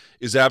arts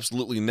is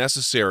absolutely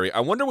necessary.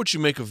 I wonder what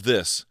you make of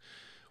this.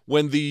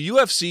 When the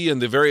UFC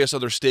and the various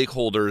other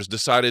stakeholders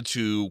decided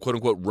to,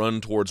 quote-unquote, run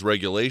towards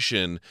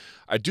regulation,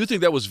 I do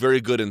think that was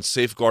very good in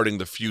safeguarding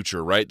the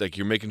future, right? Like,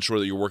 you're making sure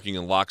that you're working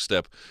in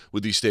lockstep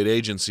with these state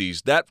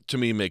agencies. That, to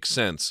me, makes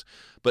sense.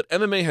 But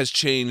MMA has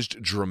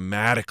changed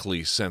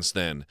dramatically since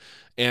then.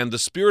 And the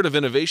spirit of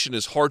innovation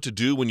is hard to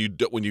do when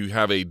you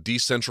have a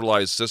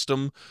decentralized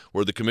system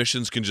where the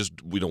commissions can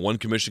just, one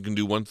commission can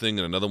do one thing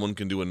and another one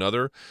can do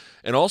another.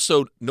 And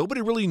also,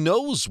 nobody really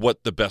knows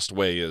what the best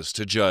way is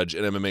to judge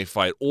an MMA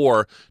fight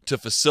or to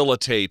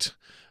facilitate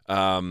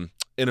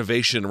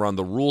innovation around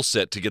the rule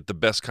set to get the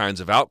best kinds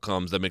of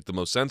outcomes that make the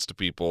most sense to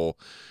people.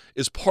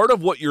 Is part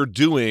of what you're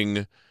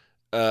doing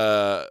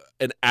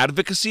an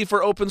advocacy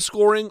for open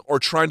scoring, or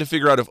trying to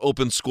figure out if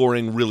open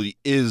scoring really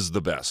is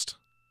the best?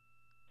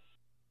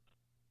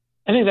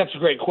 I think that's a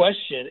great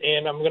question,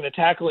 and I'm going to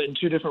tackle it in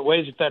two different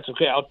ways, if that's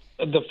okay.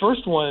 The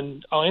first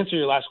one, I'll answer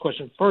your last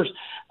question first.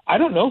 I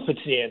don't know if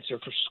it's the answer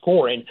for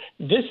scoring.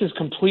 This is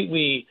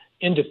completely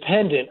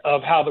independent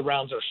of how the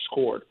rounds are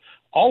scored.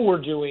 All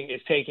we're doing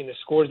is taking the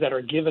scores that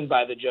are given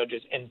by the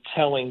judges and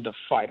telling the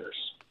fighters.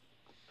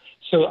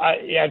 So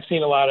I've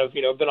seen a lot of,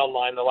 been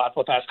online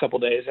the past couple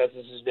of days as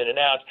this has been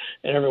announced,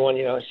 and everyone,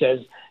 says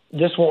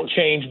this won't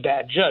change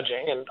bad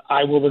judging, and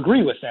I will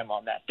agree with them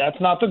on that. That's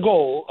not the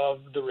goal of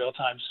the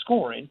real-time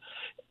scoring.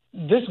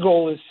 This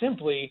goal is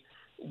simply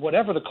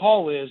whatever the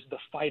call is, the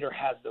fighter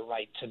has the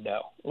right to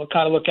know. We'll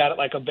kind of look at it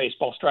like a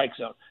baseball strike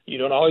zone. You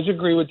don't always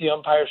agree with the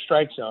umpire's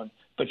strike zone,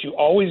 but you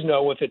always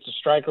know if it's a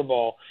strike or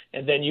ball,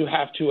 and then you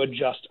have to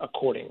adjust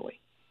accordingly.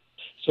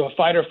 So a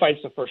fighter fights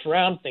the first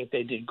round, think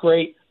they did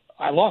great.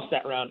 I lost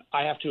that round.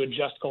 I have to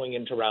adjust going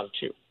into round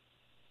two,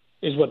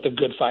 is what the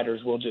good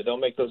fighters will do. They'll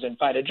make those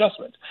in-fight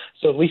adjustments.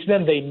 So at least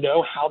then they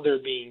know how they're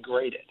being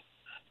graded.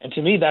 And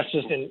to me, that's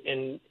just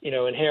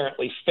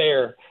inherently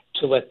fair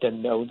to let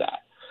them know that.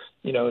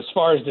 As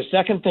far as the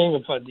second thing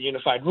of the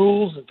unified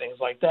rules and things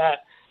like that,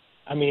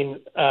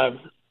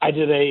 I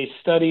did a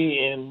study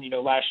in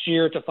last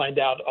year to find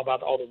out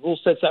about all the rule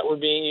sets that were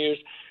being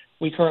used.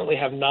 We currently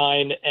have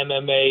 9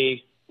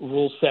 MMA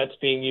rule sets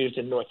being used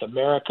in North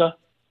America.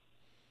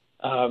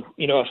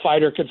 A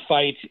fighter could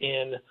fight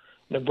in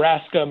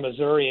Nebraska,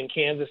 Missouri, and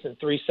Kansas in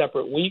 3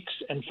 separate weeks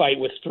and fight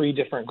with 3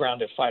 different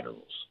grounded fighter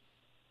rules.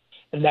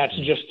 And that's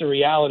just the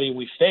reality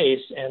we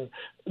face. And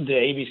the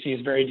ABC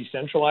is very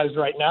decentralized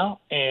right now.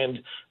 And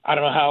I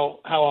don't know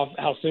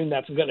how soon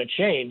that's going to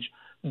change.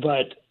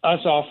 But us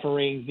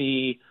offering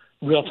the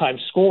real-time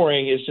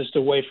scoring is just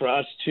a way for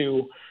us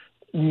to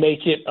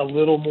make it a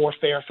little more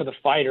fair for the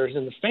fighters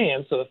and the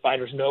fans, so the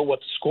fighters know what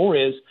the score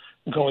is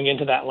going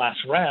into that last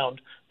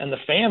round. And the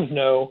fans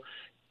know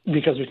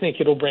because we think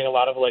it'll bring a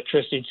lot of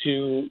electricity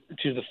to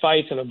the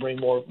fights, and it'll bring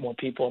more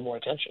people and more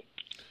attention.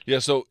 Yeah,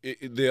 so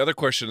the other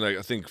question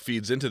I think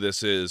feeds into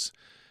this is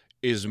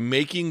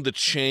making the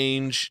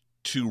change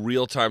to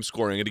real-time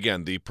scoring. And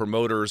again, the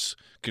promoters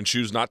can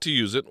choose not to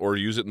use it or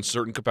use it in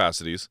certain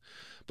capacities.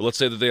 But let's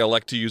say that they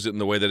elect to use it in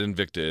the way that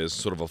Invicta is,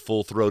 sort of a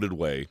full-throated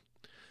way.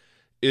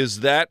 Is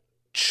that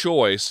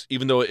choice,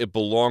 even though it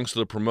belongs to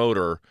the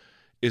promoter,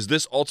 is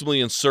this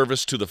ultimately in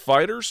service to the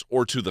fighters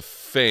or to the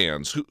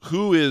fans?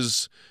 Who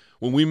is,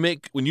 when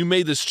you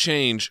made this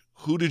change,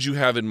 who did you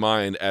have in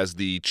mind as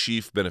the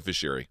chief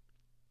beneficiary?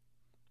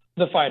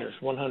 The fighters,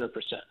 100%.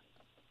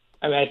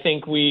 I mean, I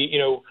think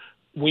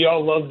we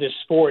all love this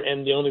sport,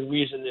 and the only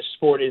reason this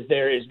sport is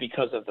there is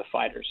because of the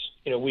fighters.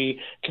 We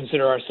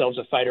consider ourselves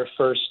a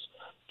fighter-first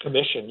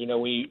commission.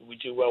 We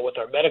do well with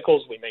our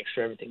medicals. We make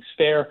sure everything's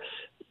fair.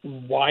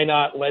 Why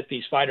not let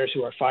these fighters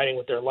who are fighting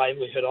with their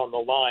livelihood on the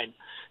line,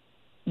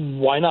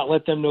 why not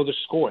let them know the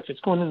score? If it's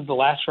going into the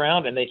last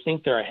round and they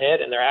think they're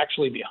ahead and they're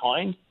actually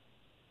behind,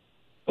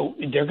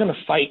 they're going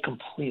to fight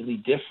completely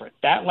different.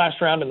 That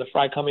last round in the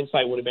Fry Cummings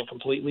fight would have been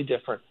completely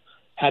different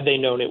had they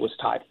known it was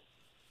tied.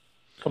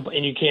 And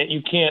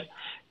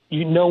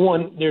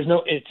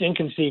it's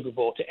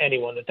inconceivable to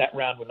anyone that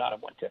round would not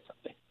have went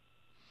differently.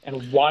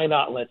 And why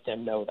not let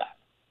them know that?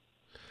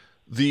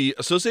 The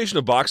Association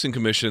of Boxing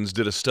Commissions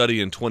did a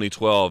study in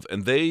 2012,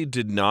 and they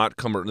did not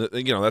come,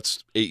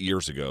 that's 8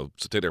 years ago,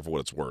 so take that for what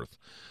it's worth.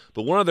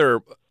 But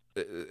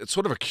it's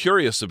sort of a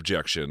curious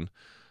objection,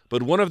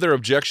 but one of their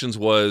objections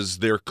was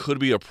there could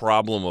be a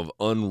problem of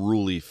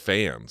unruly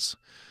fans.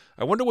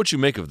 I wonder what you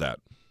make of that.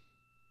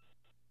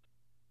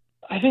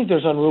 I think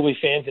there's unruly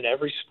fans in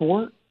every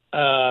sport.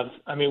 I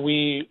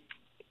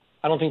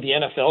don't think the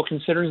NFL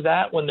considers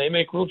that when they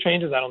make rule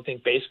changes. I don't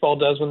think baseball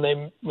does when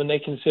they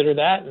consider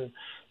that. And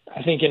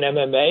I think in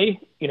MMA,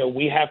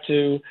 we have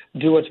to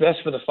do what's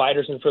best for the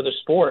fighters and for the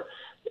sport.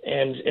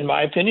 And in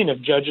my opinion,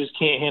 if judges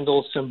can't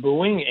handle some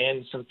booing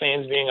and some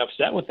fans being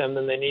upset with them,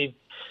 then they need,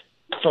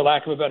 for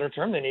lack of a better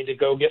term, they need to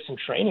go get some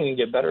training and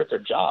get better at their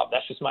job.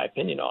 That's just my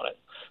opinion on it.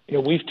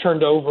 We've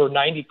turned over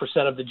 90%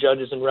 of the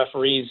judges and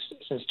referees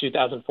since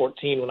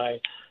 2014 when I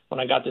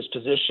got this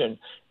position.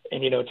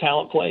 And,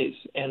 talent plays,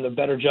 and the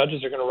better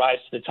judges are going to rise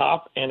to the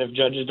top. And if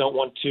judges don't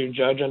want to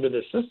judge under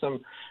this system,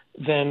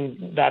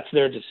 then that's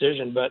their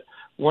decision. But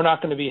we're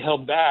not going to be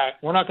held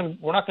back. We're not going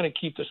to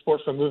keep the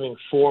sport from moving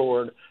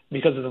forward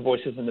because of the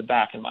voices in the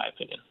back, in my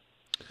opinion.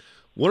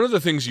 One of the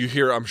things you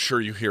hear, I'm sure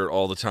you hear it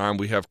all the time.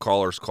 We have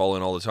callers call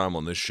in all the time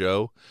on this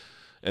show,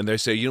 and they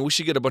say, we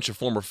should get a bunch of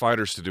former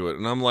fighters to do it.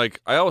 And I'm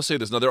like, I always say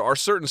this. Now, there are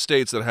certain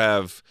states that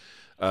have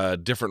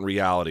different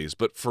realities,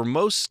 but for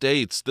most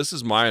states, this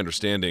is my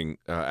understanding,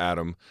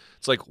 Adam,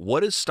 it's like,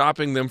 what is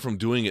stopping them from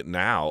doing it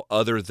now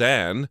other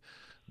than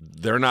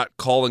they're not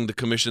calling the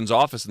commission's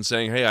office and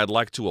saying, hey, I'd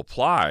like to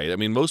apply? I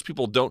mean, most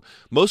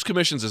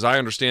commissions, as I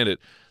understand it,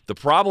 the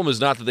problem is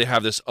not that they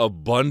have this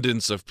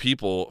abundance of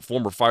people,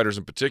 former fighters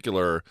in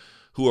particular,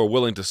 who are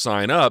willing to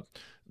sign up.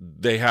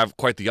 They have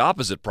quite the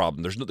opposite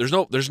problem.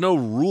 There's no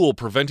rule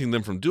preventing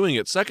them from doing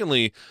it.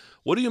 Secondly,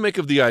 what do you make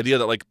of the idea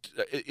that, like,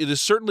 it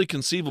is certainly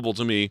conceivable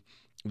to me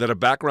that a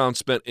background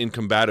spent in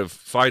combative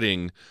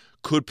fighting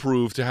could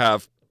prove to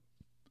have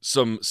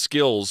some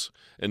skills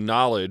and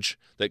knowledge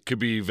that could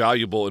be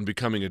valuable in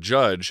becoming a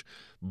judge,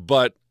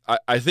 but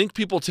I think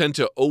people tend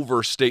to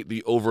overstate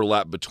the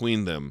overlap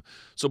between them.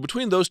 So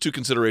between those two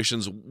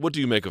considerations, what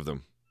do you make of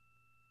them?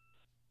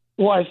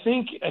 Well, I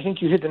think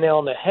you hit the nail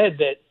on the head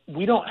that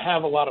we don't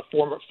have a lot of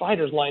former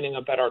fighters lining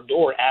up at our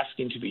door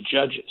asking to be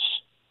judges.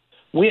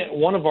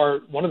 One of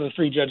the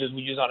three judges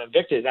we use on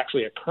Invicta is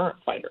actually a current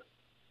fighter.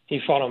 He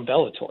fought on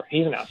Bellator.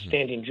 He's an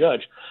outstanding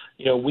judge.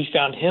 We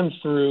found him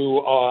through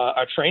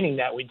a training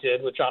that we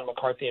did with John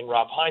McCarthy and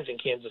Rob Hines in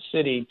Kansas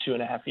City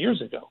 2.5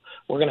 years ago.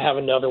 We're going to have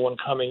another one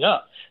coming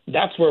up.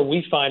 That's where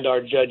we find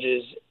our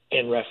judges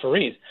and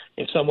referees.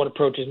 If someone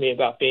approaches me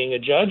about being a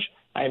judge,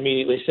 I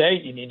immediately say,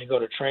 you need to go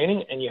to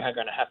training and you're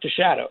going to have to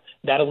shadow.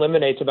 That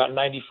eliminates about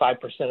 95%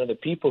 of the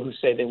people who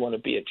say they want to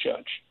be a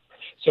judge.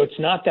 So it's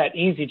not that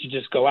easy to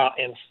just go out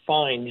and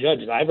find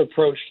judges. I've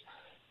approached,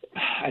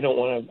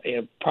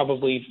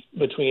 probably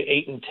between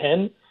 8 and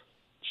 10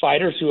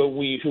 fighters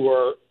who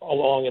are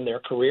along in their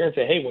career and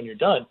say, hey, when you're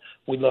done,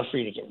 we'd love for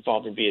you to get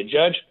involved and be a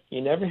judge.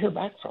 You never hear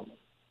back from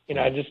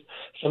them.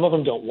 Some of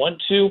them don't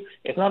want to.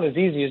 It's not as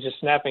easy as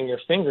just snapping your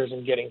fingers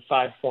and getting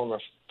 5 former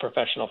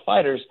professional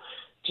fighters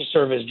to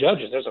serve as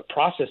judges. There's a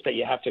process that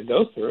you have to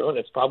go through, and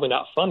it's probably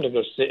not fun to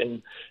go sit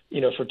in,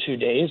 for 2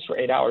 days, for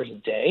 8 hours a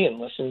day and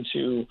listen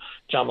to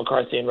John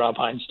McCarthy and Rob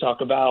Hines talk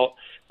about,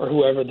 or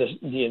whoever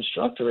the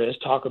instructor is,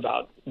 talk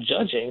about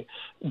judging.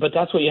 But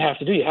that's what you have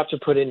to do. You have to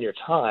put in your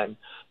time.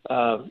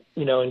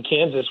 In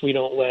Kansas, we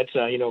don't let,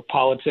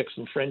 politics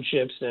and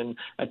friendships and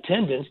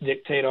attendance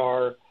dictate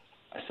our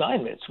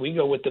assignments. We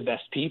go with the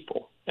best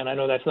people. And I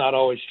know that's not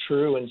always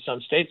true in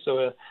some states.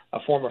 So a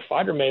former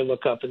fighter may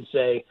look up and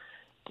say,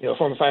 a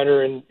former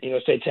fighter in,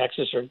 say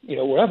Texas or,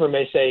 wherever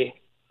may say,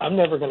 I'm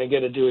never going to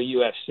get to do a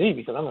UFC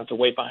because I'm going to have to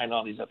wait behind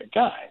all these other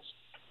guys.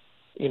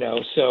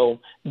 So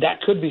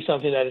that could be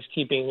something that is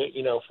keeping,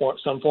 for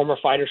some former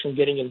fighters from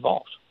getting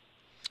involved.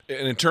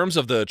 And in terms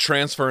of the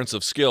transference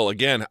of skill,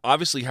 again,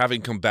 obviously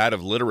having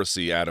combative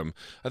literacy, Adam,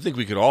 I think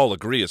we could all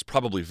agree is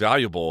probably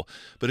valuable.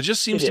 But it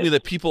just seems to me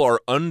that people are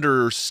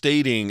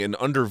understating and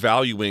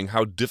undervaluing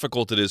how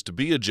difficult it is to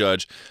be a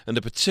judge and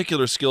the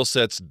particular skill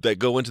sets that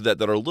go into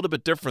that are a little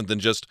bit different than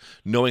just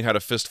knowing how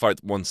to fist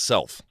fight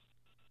oneself.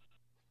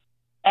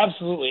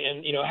 Absolutely.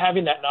 And,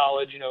 having that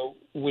knowledge,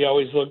 we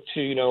always look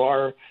to,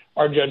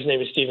 our judge's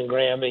name is Stephen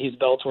Graham, and he's a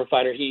Bellator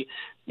fighter.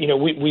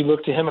 We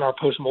look to him in our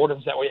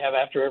postmortems that we have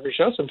after every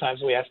show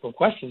sometimes, and we ask him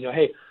questions,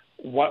 hey,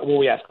 what will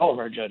we ask all of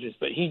our judges?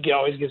 But he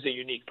always gives a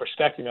unique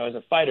perspective. As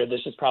a fighter,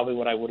 this is probably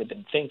what I would have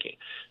been thinking.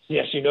 So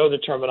yes, the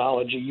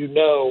terminology,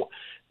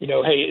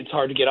 hey, it's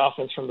hard to get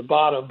offense from the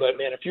bottom, but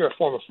man, if you're a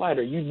former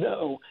fighter, hey,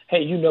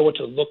 you know what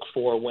to look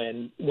for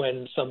when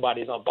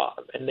somebody's on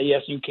bottom. And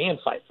yes, you can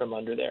fight from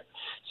under there.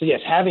 So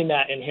yes, having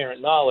that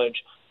inherent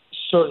knowledge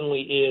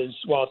certainly is,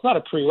 while it's not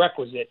a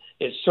prerequisite,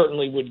 it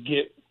certainly would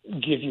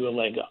give you a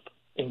leg up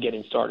in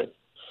getting started.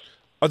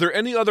 Are there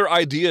any other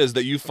ideas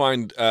that you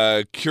find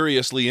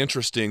curiously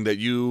interesting that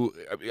you,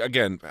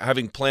 again,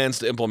 having plans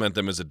to implement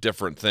them is a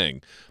different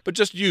thing, but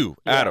just you,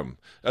 Adam,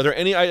 are there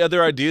any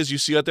other ideas you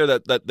see out there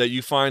that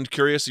you find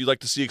curious, you'd like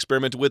to see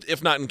experimented with,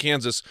 if not in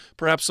Kansas,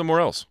 perhaps somewhere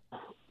else?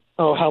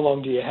 Oh, how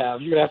long do you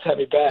have? You're going to have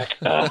me back.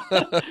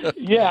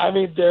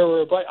 There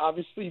were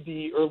obviously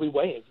the early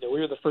weigh-ins. We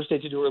were the first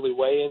state to do early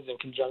weigh-ins in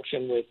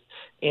conjunction with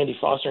Andy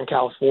Foster in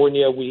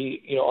California. Our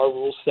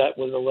rule set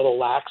was a little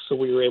lax, so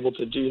we were able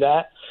to do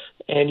that.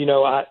 And,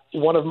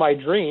 one of my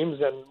dreams,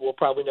 and we'll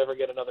probably never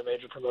get another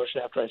major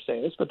promotion after I say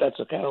this, but that's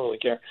okay, I don't really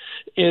care,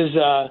 is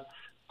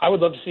I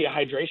would love to see a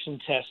hydration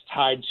test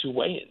tied to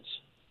weigh-ins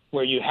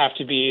where you have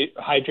to be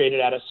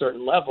hydrated at a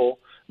certain level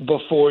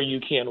before you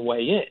can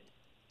weigh in.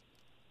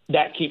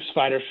 That keeps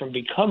fighters from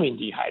becoming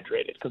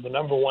dehydrated, because the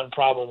number one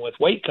problem with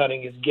weight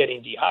cutting is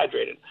getting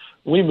dehydrated.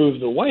 We move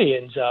the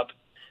weigh-ins up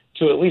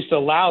to at least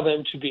allow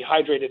them to be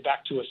hydrated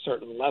back to a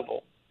certain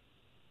level,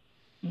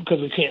 because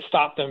we can't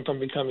stop them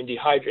from becoming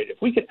dehydrated.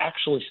 If we could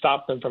actually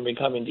stop them from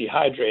becoming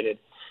dehydrated,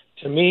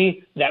 to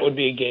me, that would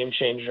be a game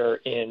changer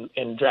in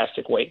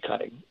drastic weight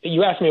cutting.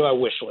 You asked me my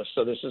wish list,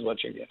 so this is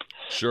what you get.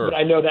 Sure. But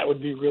I know that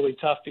would be really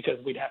tough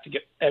because we'd have to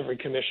get every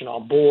commission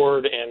on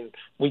board, and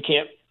we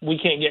can't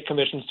get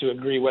commissions to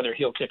agree whether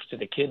heel kicks to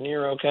the kidney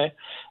are okay.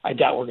 I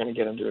doubt we're going to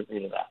get them to agree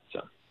to that.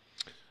 So.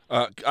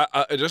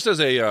 Just as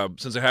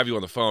since I have you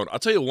on the phone, I'll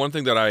tell you one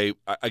thing that I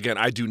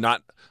do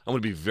not. I'm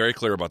going to be very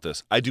clear about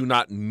this. I do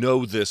not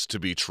know this to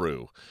be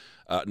true,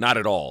 not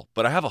at all.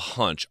 But I have a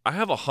hunch.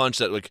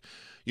 That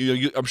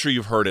I'm sure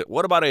you've heard it.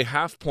 What about a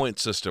half-point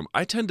system?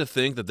 I tend to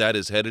think that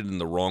is headed in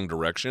the wrong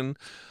direction.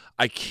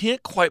 I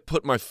can't quite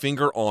put my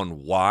finger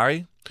on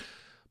why,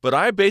 but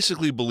I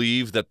basically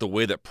believe that the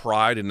way that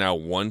Pride and now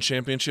One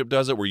Championship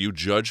does it, where you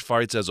judge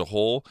fights as a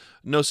whole,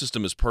 no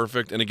system is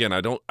perfect. And again,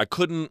 I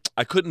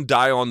couldn't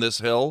die on this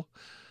hill,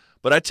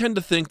 but I tend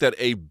to think that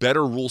a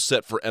better rule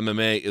set for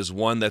MMA is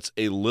one that's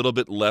a little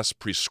bit less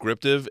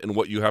prescriptive in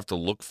what you have to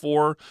look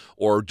for,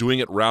 or doing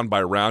it round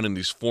by round in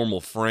these formal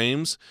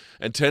frames,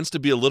 and tends to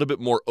be a little bit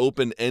more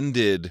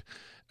open-ended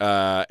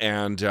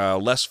and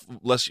less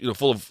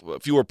full of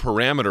fewer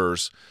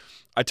parameters.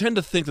 I tend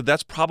to think that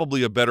that's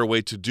probably a better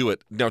way to do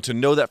it. Now, to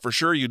know that for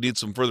sure, you need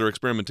some further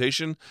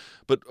experimentation.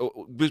 But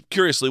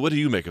curiously, what do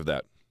you make of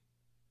that?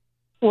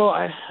 Well,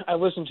 I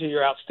listened to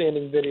your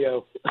outstanding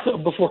video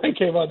before I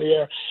came on the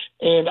air,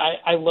 and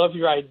I love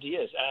your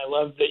ideas, and I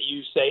love that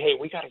you say, hey,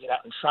 we got to get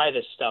out and try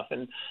this stuff.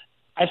 And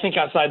I think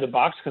outside the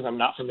box, because I'm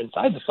not from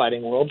inside the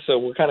fighting world, so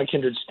we're kind of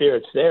kindred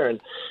spirits there. And,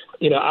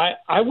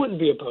 I wouldn't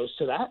be opposed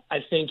to that. I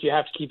think you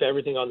have to keep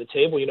everything on the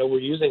table. We're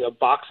using a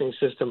boxing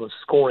system of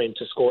scoring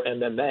to score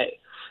MMA.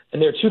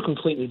 And they're two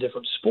completely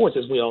different sports,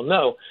 as we all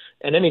know.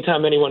 And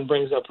anytime anyone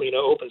brings up,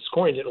 open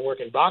scoring didn't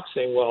work in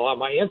boxing, well,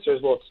 my answer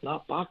is, well, it's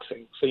not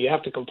boxing. So you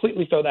have to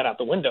completely throw that out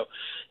the window.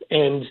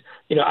 And,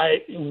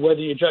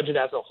 whether you judge it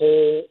as a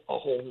whole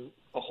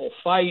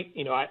fight,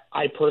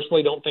 I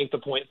personally don't think the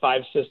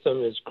 0.5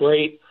 system is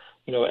great.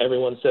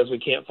 Everyone says we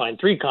can't find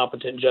 3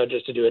 competent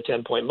judges to do a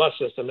 10-point must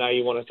system. Now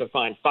you want us to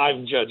find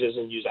 5 judges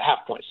and use a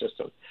half-point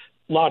system.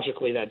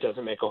 Logically, that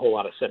doesn't make a whole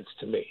lot of sense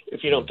to me.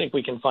 If you don't think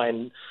we can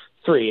find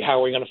 3, how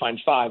are we going to find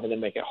 5 and then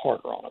make it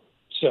harder on them?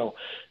 So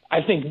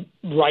I think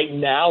right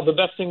now the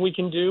best thing we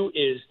can do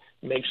is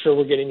make sure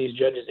we're getting these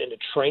judges into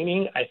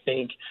training. I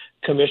think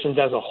commissions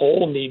as a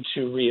whole need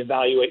to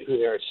reevaluate who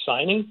they're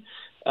assigning.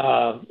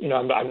 I'm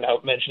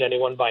not mentioning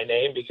anyone by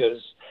name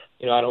because,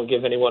 I don't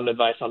give anyone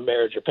advice on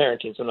marriage or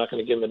parenting, so I'm not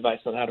going to give them advice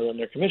on how to run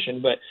their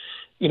commission. But,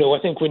 I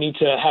think we need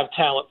to have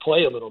talent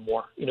play a little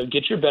more.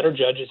 Get your better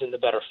judges in the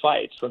better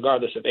fights,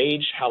 regardless of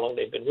age, how long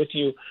they've been with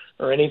you,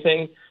 or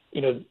anything.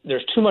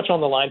 There's too much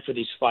on the line for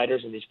these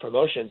fighters and these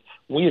promotions.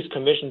 We as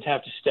commissions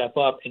have to step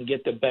up and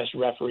get the best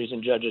referees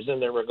and judges in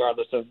there,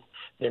 regardless of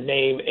their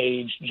name,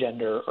 age,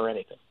 gender, or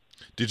anything.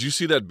 Did you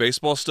see that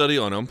baseball study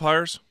on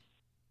umpires?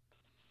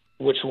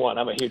 Which one?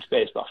 I'm a huge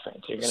baseball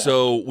fan.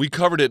 So we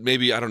covered it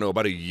maybe, I don't know,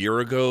 about a year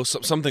ago,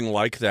 something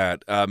like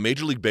that.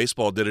 Major League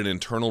Baseball did an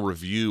internal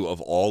review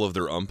of all of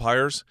their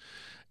umpires,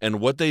 and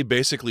what they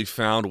basically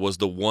found was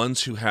the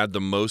ones who had the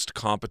most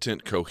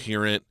competent,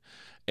 coherent,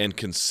 and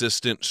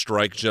consistent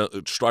strike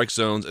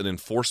zones and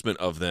enforcement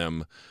of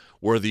them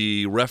were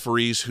the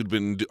referees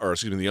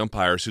the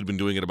umpires who'd been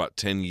doing it about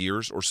 10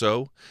 years or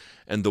so,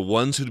 and the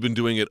ones who'd been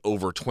doing it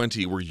over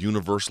 20 were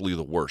universally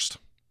the worst.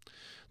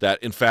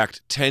 That, in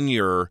fact,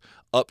 tenure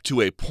up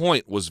to a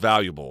point was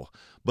valuable,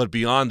 but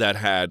beyond that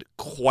had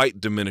quite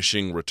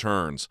diminishing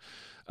returns.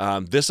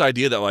 This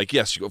idea that, like,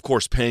 yes, of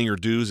course, paying your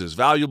dues is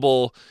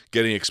valuable,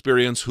 getting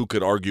experience, who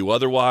could argue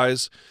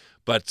otherwise?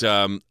 But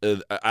I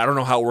don't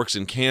know how it works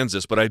in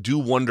Kansas, but I do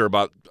wonder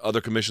about other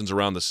commissions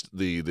around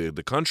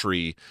the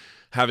country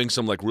having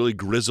some, like, really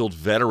grizzled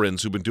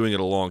veterans who've been doing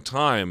it a long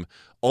time,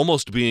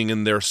 almost being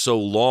in there so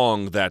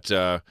long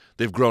that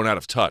they've grown out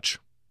of touch.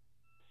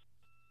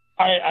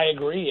 I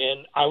agree,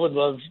 and I would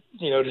love,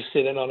 to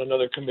sit in on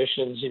another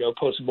commission's,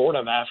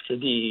 post-mortem after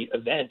the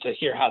event to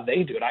hear how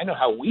they do it. I know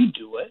how we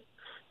do it.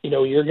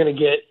 You're going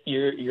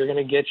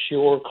to get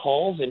your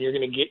calls and you're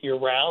going to get your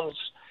rounds.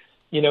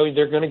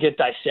 They're going to get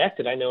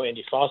dissected. I know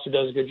Andy Foster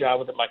does a good job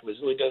with it. Mike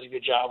Mazzulli does a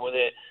good job with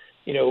it.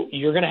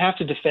 You're going to have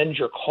to defend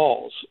your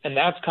calls, and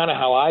that's kind of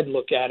how I'd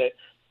look at it.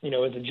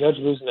 As a judge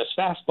losing his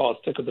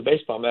fastball, stick with the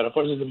baseball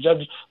metaphor, is the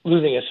judge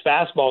losing his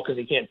fastball because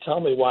he can't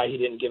tell me why he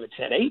didn't give it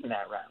 10-8 in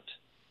that round.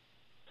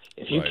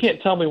 If you can't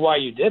tell me why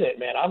you did it,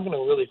 man, I'm going to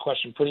really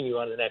question putting you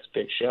on the next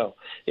big show.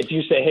 If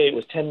you say, hey, it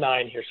was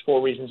 10-9, here's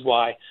 4 reasons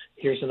why,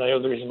 here's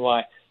another reason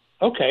why,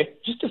 okay,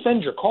 just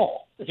defend your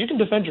call. If you can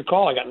defend your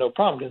call, I got no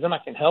problem, because then I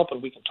can help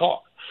and we can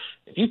talk.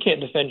 If you can't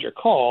defend your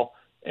call,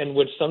 and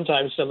which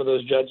sometimes some of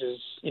those judges,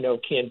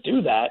 can't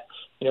do that,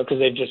 because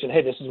they've just said,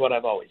 hey, this is what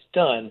I've always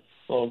done.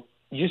 Well,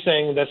 you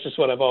saying that's just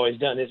what I've always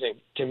done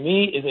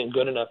isn't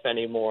good enough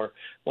anymore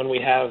when we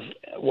have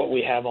what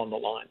we have on the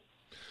line.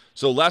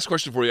 So last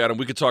question for you, Adam.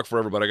 We could talk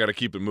forever, but I got to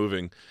keep it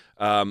moving.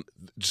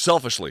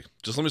 Selfishly,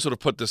 just let me sort of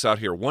put this out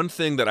here. One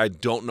thing that I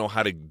don't know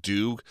how to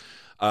do,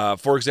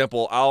 for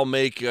example, I'll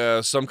make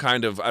some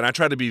kind of, and I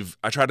try to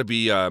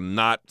be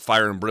not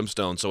fire and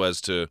brimstone so as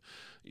to,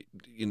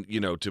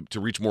 to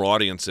reach more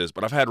audiences.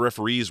 But I've had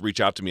referees reach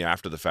out to me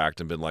after the fact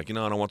and been like, I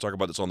don't want to talk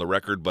about this on the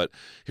record, but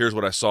here's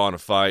what I saw in a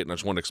fight, and I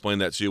just want to explain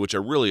that to you, which I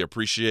really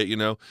appreciate,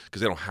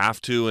 because they don't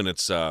have to, and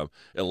it's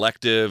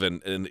elective,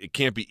 and it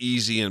can't be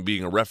easy in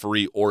being a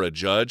referee or a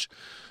judge.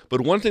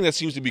 But one thing that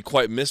seems to be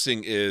quite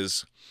missing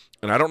is,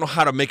 and I don't know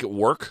how to make it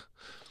work,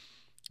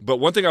 but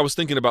one thing I was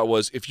thinking about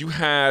was if you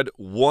had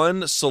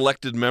one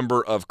selected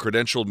member of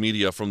credentialed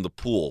media from the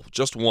pool,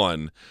 just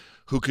one,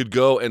 who could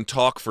go and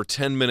talk for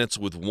 10 minutes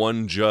with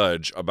one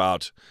judge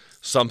about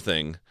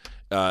something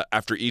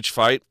after each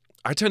fight,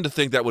 I tend to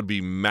think that would be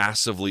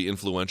massively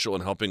influential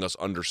in helping us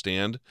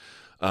understand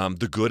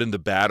the good and the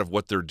bad of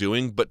what they're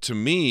doing. But to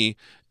me,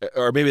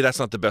 or maybe that's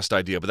not the best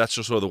idea, but that's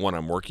just sort of the one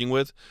I'm working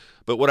with.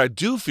 But what I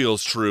do feel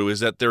is true is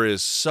that there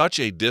is such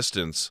a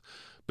distance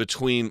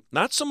between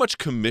not so much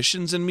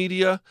commissions in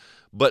media,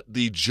 but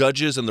the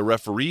judges and the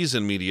referees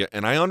in media.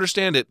 And I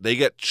understand it. They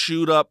get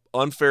chewed up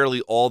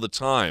unfairly all the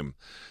time.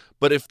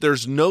 But if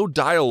there's no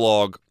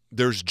dialogue,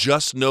 there's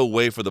just no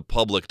way for the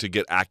public to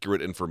get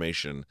accurate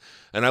information.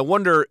 And I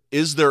wonder,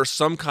 is there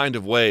some kind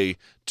of way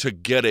to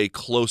get a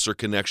closer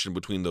connection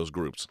between those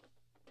groups?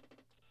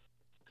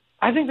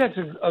 I think that's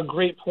a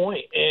great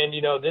point. And,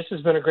 this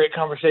has been a great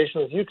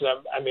conversation with you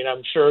because,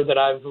 I'm sure that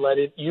I've let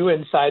you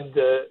inside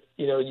the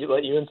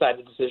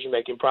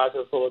decision-making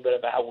process a little bit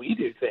about how we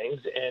do things.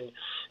 And,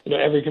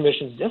 every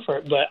commission's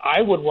different. But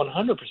I would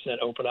 100%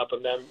 open up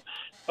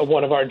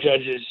one of our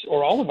judges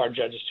or all of our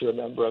judges to a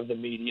member of the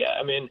media.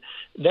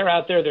 They're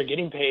out there. They're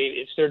getting paid.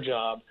 It's their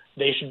job.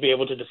 They should be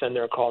able to defend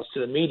their calls to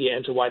the media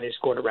and to why they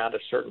scored around a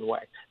certain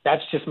way.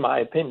 That's just my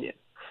opinion.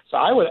 So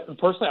I would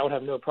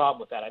have no problem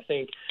with that. I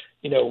think,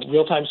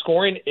 real-time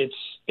scoring,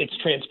 it's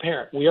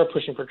transparent. We are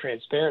pushing for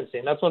transparency.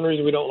 And that's one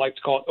reason we don't like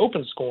to call it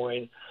open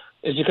scoring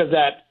is because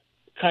that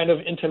kind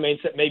of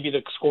intimates that maybe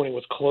the scoring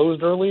was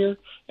closed earlier.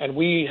 And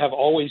we have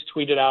always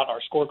tweeted out our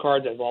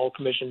scorecards, as all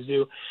commissions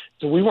do.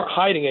 So we weren't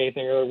hiding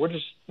anything earlier.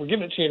 We're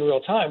giving it to you in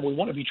real time. We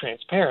want to be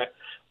transparent.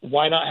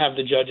 Why not have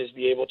the judges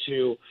be able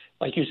to,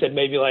 like you said,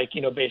 maybe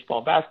baseball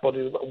and basketball,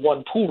 do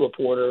one pool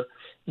reporter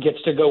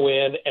gets to go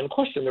in and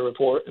question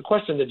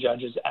the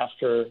judges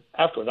afterward.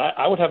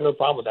 I would have no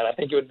problem with that. I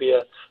think it would be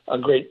a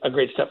great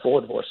step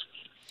forward for us.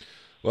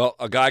 Well,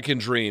 a guy can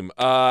dream.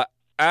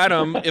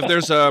 Adam,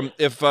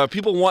 if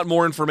people want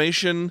more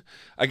information,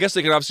 I guess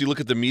they can obviously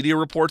look at the media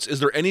reports. Is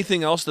there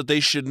anything else that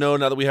they should know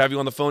now that we have you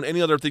on the phone?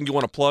 Any other thing you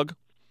want to plug?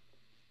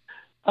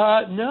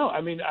 No.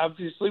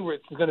 Obviously,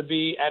 it's going to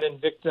be at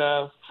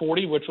Invicta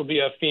 40, which will be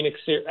a Phoenix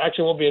series.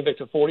 Actually, it won't be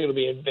Invicta 40. It'll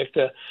be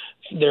Invicta,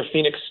 their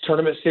Phoenix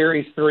Tournament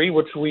Series 3,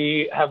 which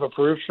we have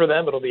approved for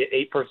them. It'll be an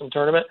 8-person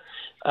tournament.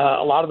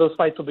 A lot of those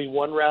fights will be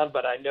one round,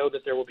 but I know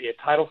that there will be a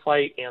title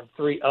fight and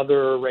 3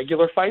 other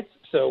regular fights.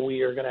 So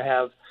we are going to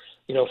have,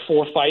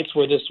 4 fights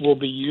where this will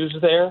be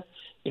used there.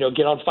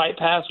 get on Fight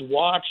Pass,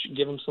 watch,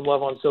 give them some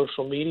love on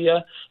social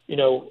media.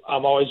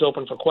 I'm always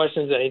open for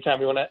questions. Anytime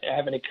you want to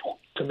have any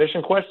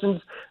commission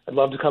questions, I'd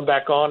love to come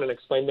back on and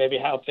explain maybe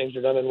how things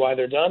are done and why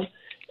they're done.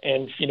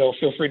 And,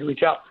 feel free to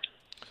reach out.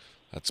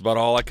 That's about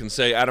all I can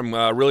say. Adam,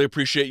 really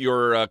appreciate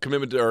your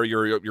commitment or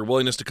your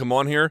willingness to come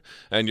on here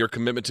and your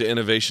commitment to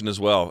innovation as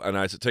well. And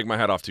I take my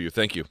hat off to you.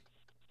 Thank you.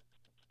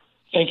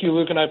 Thank you,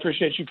 Luke, and I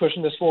appreciate you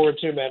pushing this forward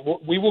too, man.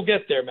 We will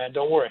get there, man.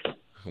 Don't worry.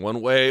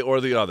 One way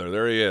or the other.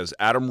 There he is,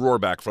 Adam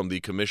Roorbach from the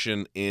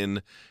Commission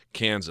in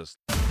Kansas.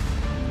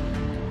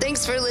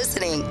 Thanks for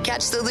listening.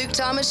 Catch the Luke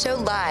Thomas Show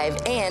live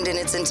and in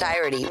its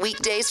entirety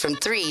weekdays from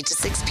 3 to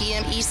 6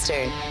 p.m.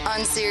 Eastern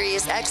on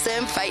Sirius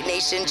XM Fight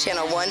Nation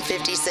Channel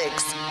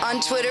 156.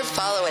 On Twitter,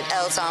 follow at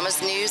L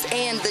Thomas News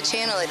and the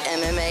channel at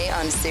MMA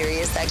on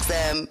Sirius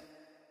XM.